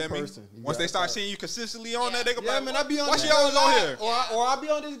 That one Feel me? person. You Once they gotta start seeing you consistently on Yeah. there, they go, Yeah, man, I be on why this she girl always on live, here? or I be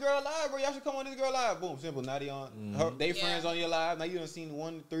on this girl live, bro. Y'all should come on this girl live. Boom, simple. Now they on. They Yeah. friends on your live. Now you done seen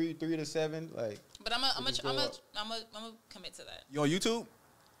 1 to 3, 3 to 7. Like, But I'm Just blow up. gonna commit to that. You on YouTube?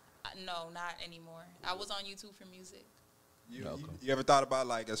 No, not anymore. I was on YouTube for music. You ever thought about,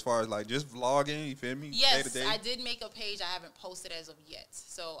 like, as far as, like, just vlogging, you feel me? Day Yes, to day? I did make a page. I haven't posted as of yet,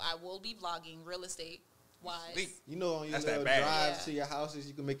 so I will be vlogging real estate wise. Sweet. you know, on your That's that little bag. drives Yeah. to your houses,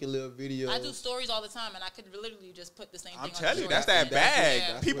 you can make a little video. I do stories all the time, and I could literally just put the same thing. I'm on telling the you, story. that's that bag.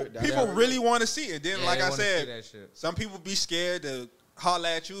 Yeah. People That's people where- really want to see it. Then, Yeah, like they I wanna see said, that shit. some people be scared to holler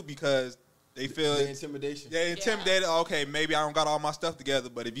at you because they feel the intimidation. they're intimidated. Okay, maybe I don't got all my stuff together,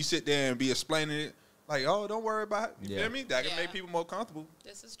 but if you sit there and be explaining it, like, oh, don't worry about it. You Yeah. feel me? That can Yeah. make people more comfortable.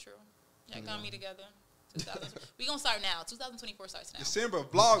 This is true. Y'all got me together. 2000 we gonna start now. 2024 starts now. December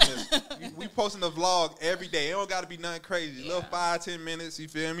vlogmas. we posting a vlog every day. It don't got to be nothing crazy. Little Yeah. 5-10 minutes. You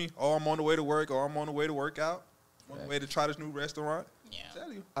feel me? Or I'm on the way to work, or I'm on the way to work out. I'm on the way to try this new restaurant. Yeah.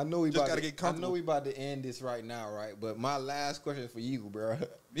 Tell you. I know we Just about gotta to, get comfortable. I know we about to end this right now, right? But my last question for you, bro.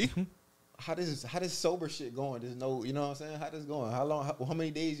 Me? How this sober shit going? There's no, you know what I'm saying? How this going? How long? How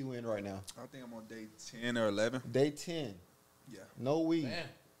many days you in right now? I think I'm on day 10 or 11. Day 10. Yeah. No weed. Man.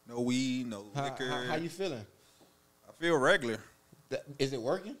 No weed, no liquor. How you feeling? I feel regular. Is it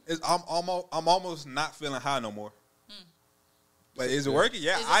working? I'm almost not feeling high no more. But is it working?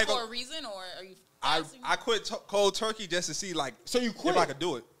 Yeah, Is I it go. for a reason, or are you I fasting? quit cold turkey just to see like So you if quit? I could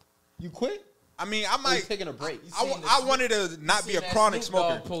do it. You quit? I mean, I Or you might. taking a break? I wanted to not be a chronic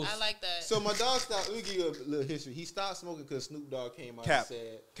smoker. I like that. So my dog stopped. Let me give you a little history. He stopped smoking because Snoop Dogg came out Cap. and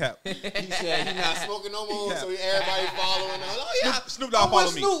said Cap. he said he not smoking no more. Cap. So everybody following him. Oh yeah, Snoop Dogg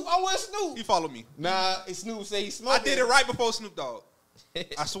follow me. I'm with Snoop. He followed me. Nah, Snoop say he smoking. I did it right before Snoop Dogg.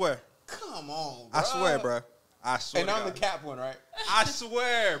 I swear. Come on, bro. I swear, bro. I swear. And to I'm the God. cap one, right? I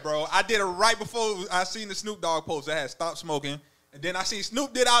swear, bro. I did it right before I seen the Snoop Dogg post. I had stopped smoking, and then I seen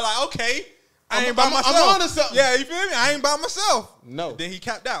Snoop did. I was like, okay, I ain't by myself. I'm onto something. Yeah, you feel me? I ain't by myself. No. Then he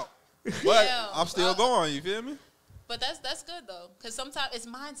capped out, but Yeah. I'm still going. You feel me? But that's good though, because sometimes it's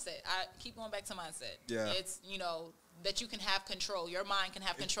mindset. I keep going back to mindset. Yeah. It's that you can have control. Your mind can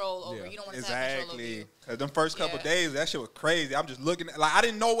have control over. You don't want to have control over Exactly. you. Cause them first couple Yeah. days, that shit was crazy. I'm just looking at, like, I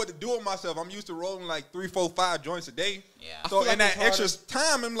didn't know what to do with myself. I'm used to rolling like 3, 4, 5 joints a day. Yeah. I So feel in like that it's extra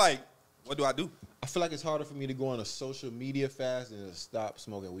time, I'm like, what do I do? I feel like it's harder for me to go on a social media fast than to stop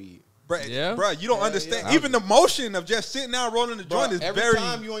smoking weed. Bruh, Yeah? bruh, you don't Yeah, understand. yeah. Even the motion of just sitting down rolling the joint is every very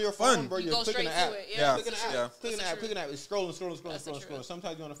time you on your phone, fun. bro, You you're go clicking straight the app. to it. Yeah. Yeah. Clicking the Yeah. app, clicking the app, clicking the app. It's scrolling. That's the truth.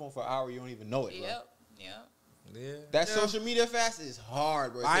 Sometimes you're on the phone for an hour, you don't even know it, bro. Yep. Yep. Yeah. That Yeah. social media fast is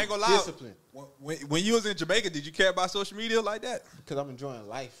hard, bro. It I ain't takes gonna lie. discipline. When you was in Jamaica, did you care about social media like that? Because I'm enjoying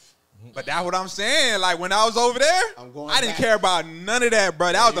life. But that's what I'm saying. Like when I was over there, I'm going I didn't back. care about none of that,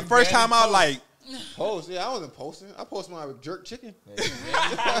 bro. That was the you first barely time I was post. like, Post, yeah, I wasn't posting. I posted my jerk chicken.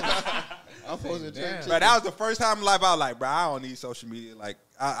 I'm posting jerk Damn. chicken. bro, that was the first time in life I was like, bro, I don't need social media. Like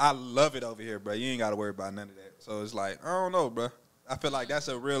I love it over here, bro. You ain't got to worry about none of that. So it's like, I don't know, bro. I feel like that's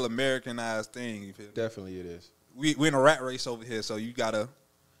a real Americanized thing. You feel me? Definitely it is. We in a rat race over here, so you gotta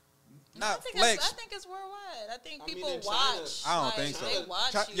No, not I think flex. it's worldwide. I think I mean, people in China- watch. I don't like, think so. They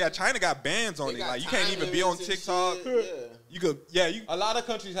watch you. Yeah, China got bans on They it. got Like you can't time even be on limits and TikTok. shit, yeah. You could, yeah, you A lot of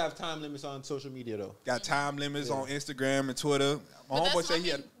countries have time limits on social media, though. got time limits Yeah. on Instagram and Twitter. My But homeboy that's, said he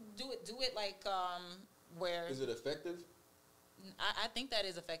had. do it like where Is it effective? I think that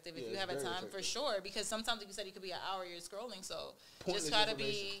is effective if Yeah, you have a very time for effective. sure, because sometimes like you said it could be an hour you're scrolling, so Pointless just try to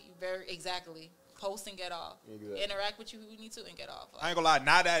information. be very exactly post and get off. Exactly. Interact with you who you need to and get off. I ain't gonna lie.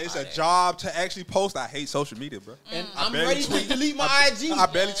 Now that it's a Alright. job to actually post, I hate social media, bro. And I I'm barely ready to tweet. delete my IG. I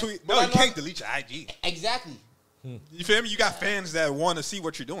barely tweet. But No, I you know- can't delete your IG. Exactly. You feel me? You got fans that want to see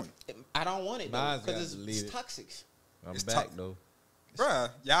what you're doing, I don't want it, though, Mine's got because deleted. it's toxic. I'm It's back tough. though.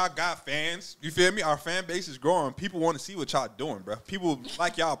 bruh. Y'all got fans. You feel me? Our fan base is growing. People want to see what y'all doing, bruh. People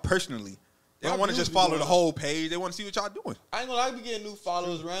like y'all personally. They My don't want to views just be follow going the up. whole page. They want to see what y'all doing. I ain't gonna lie, I be getting new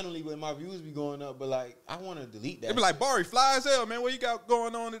followers randomly, but my views be going up. But like, I want to delete that. They be like, Barry, fly as hell, man. What you got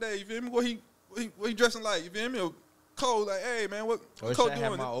going on today? You feel me? What he dressing like? You feel me? Or Cole, like, hey, man, what I wish Cole I doing?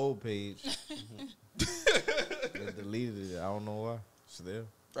 had my old page. They deleted it. I don't know why. Still.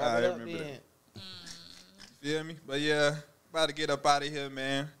 Wrap I it up, remember man. You feel me? But yeah, About to get up out of here,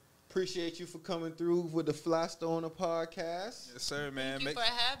 man. Appreciate you for coming through with the Flystoner Podcast. Yes, sir, man. Thank you for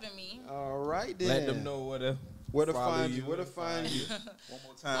having me. All right, then. Let them know where to follow find you. you. Where to find you. One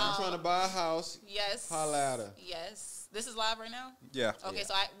more time. I'm trying to buy a house. Yes. Holla at her. Yes. This is live right now? Yeah. Okay, Yeah.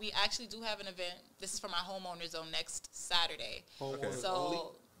 so we actually do have an event. This is for my homeowners on next Saturday. Homeowners So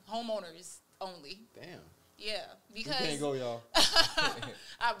only? homeowners only. Damn. Yeah, You because can't go, y'all.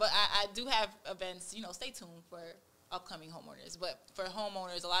 but I do have events. Stay tuned for upcoming homeowners. But for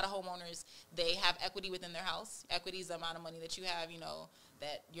homeowners, a lot of homeowners, they have equity within their house. Equity is the amount of money that you have.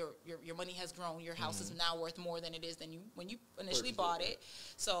 That your money has grown. Your house is now worth more than it is than when you initially bought it.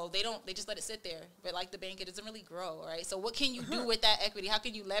 So they just let it sit there. But like the bank, it doesn't really grow, right? So what can you do with that equity? How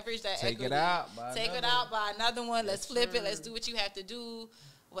can you leverage that equity? Take it out. Buy another one. Let's flip it. sir. Let's do what you have to do.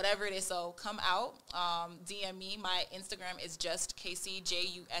 Whatever it is, so come out, DM me. My Instagram is JustKC,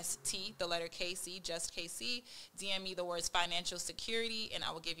 JUST, the letter KC, JustKC. DM me the words financial security, and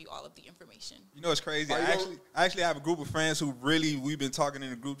I will give you all of the information. You know, it's crazy. I actually have a group of friends who we've been talking in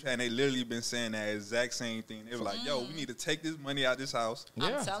the group chat, and they literally been saying that exact same thing. They were like, yo, we need to take this money out of this house.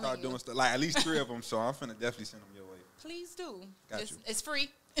 I'm telling Start you. doing stuff. Like, at least 3 of them, so I'm finna definitely send them your way. Please do. Got you. It's free.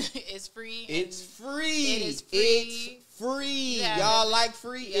 It's free. It's free. It is free. It's free. Yeah, Y'all but- like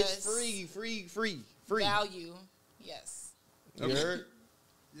free? yes. It's free. Value. Yes. You heard?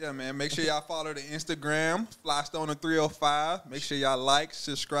 Yeah, man. Make sure y'all follow the Instagram, Flystoner305. Make sure y'all like,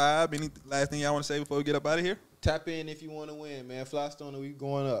 subscribe. Any last thing y'all want to say before we get up out of here? Tap in if you want to win, man. Flystoner, we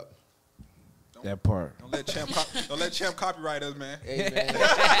going up. that part. Don't let Champ copyright us, man. Hey,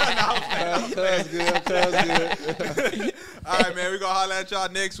 man. Cuz good. All right, man. We gonna holler at y'all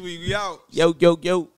next week. We out. Yo.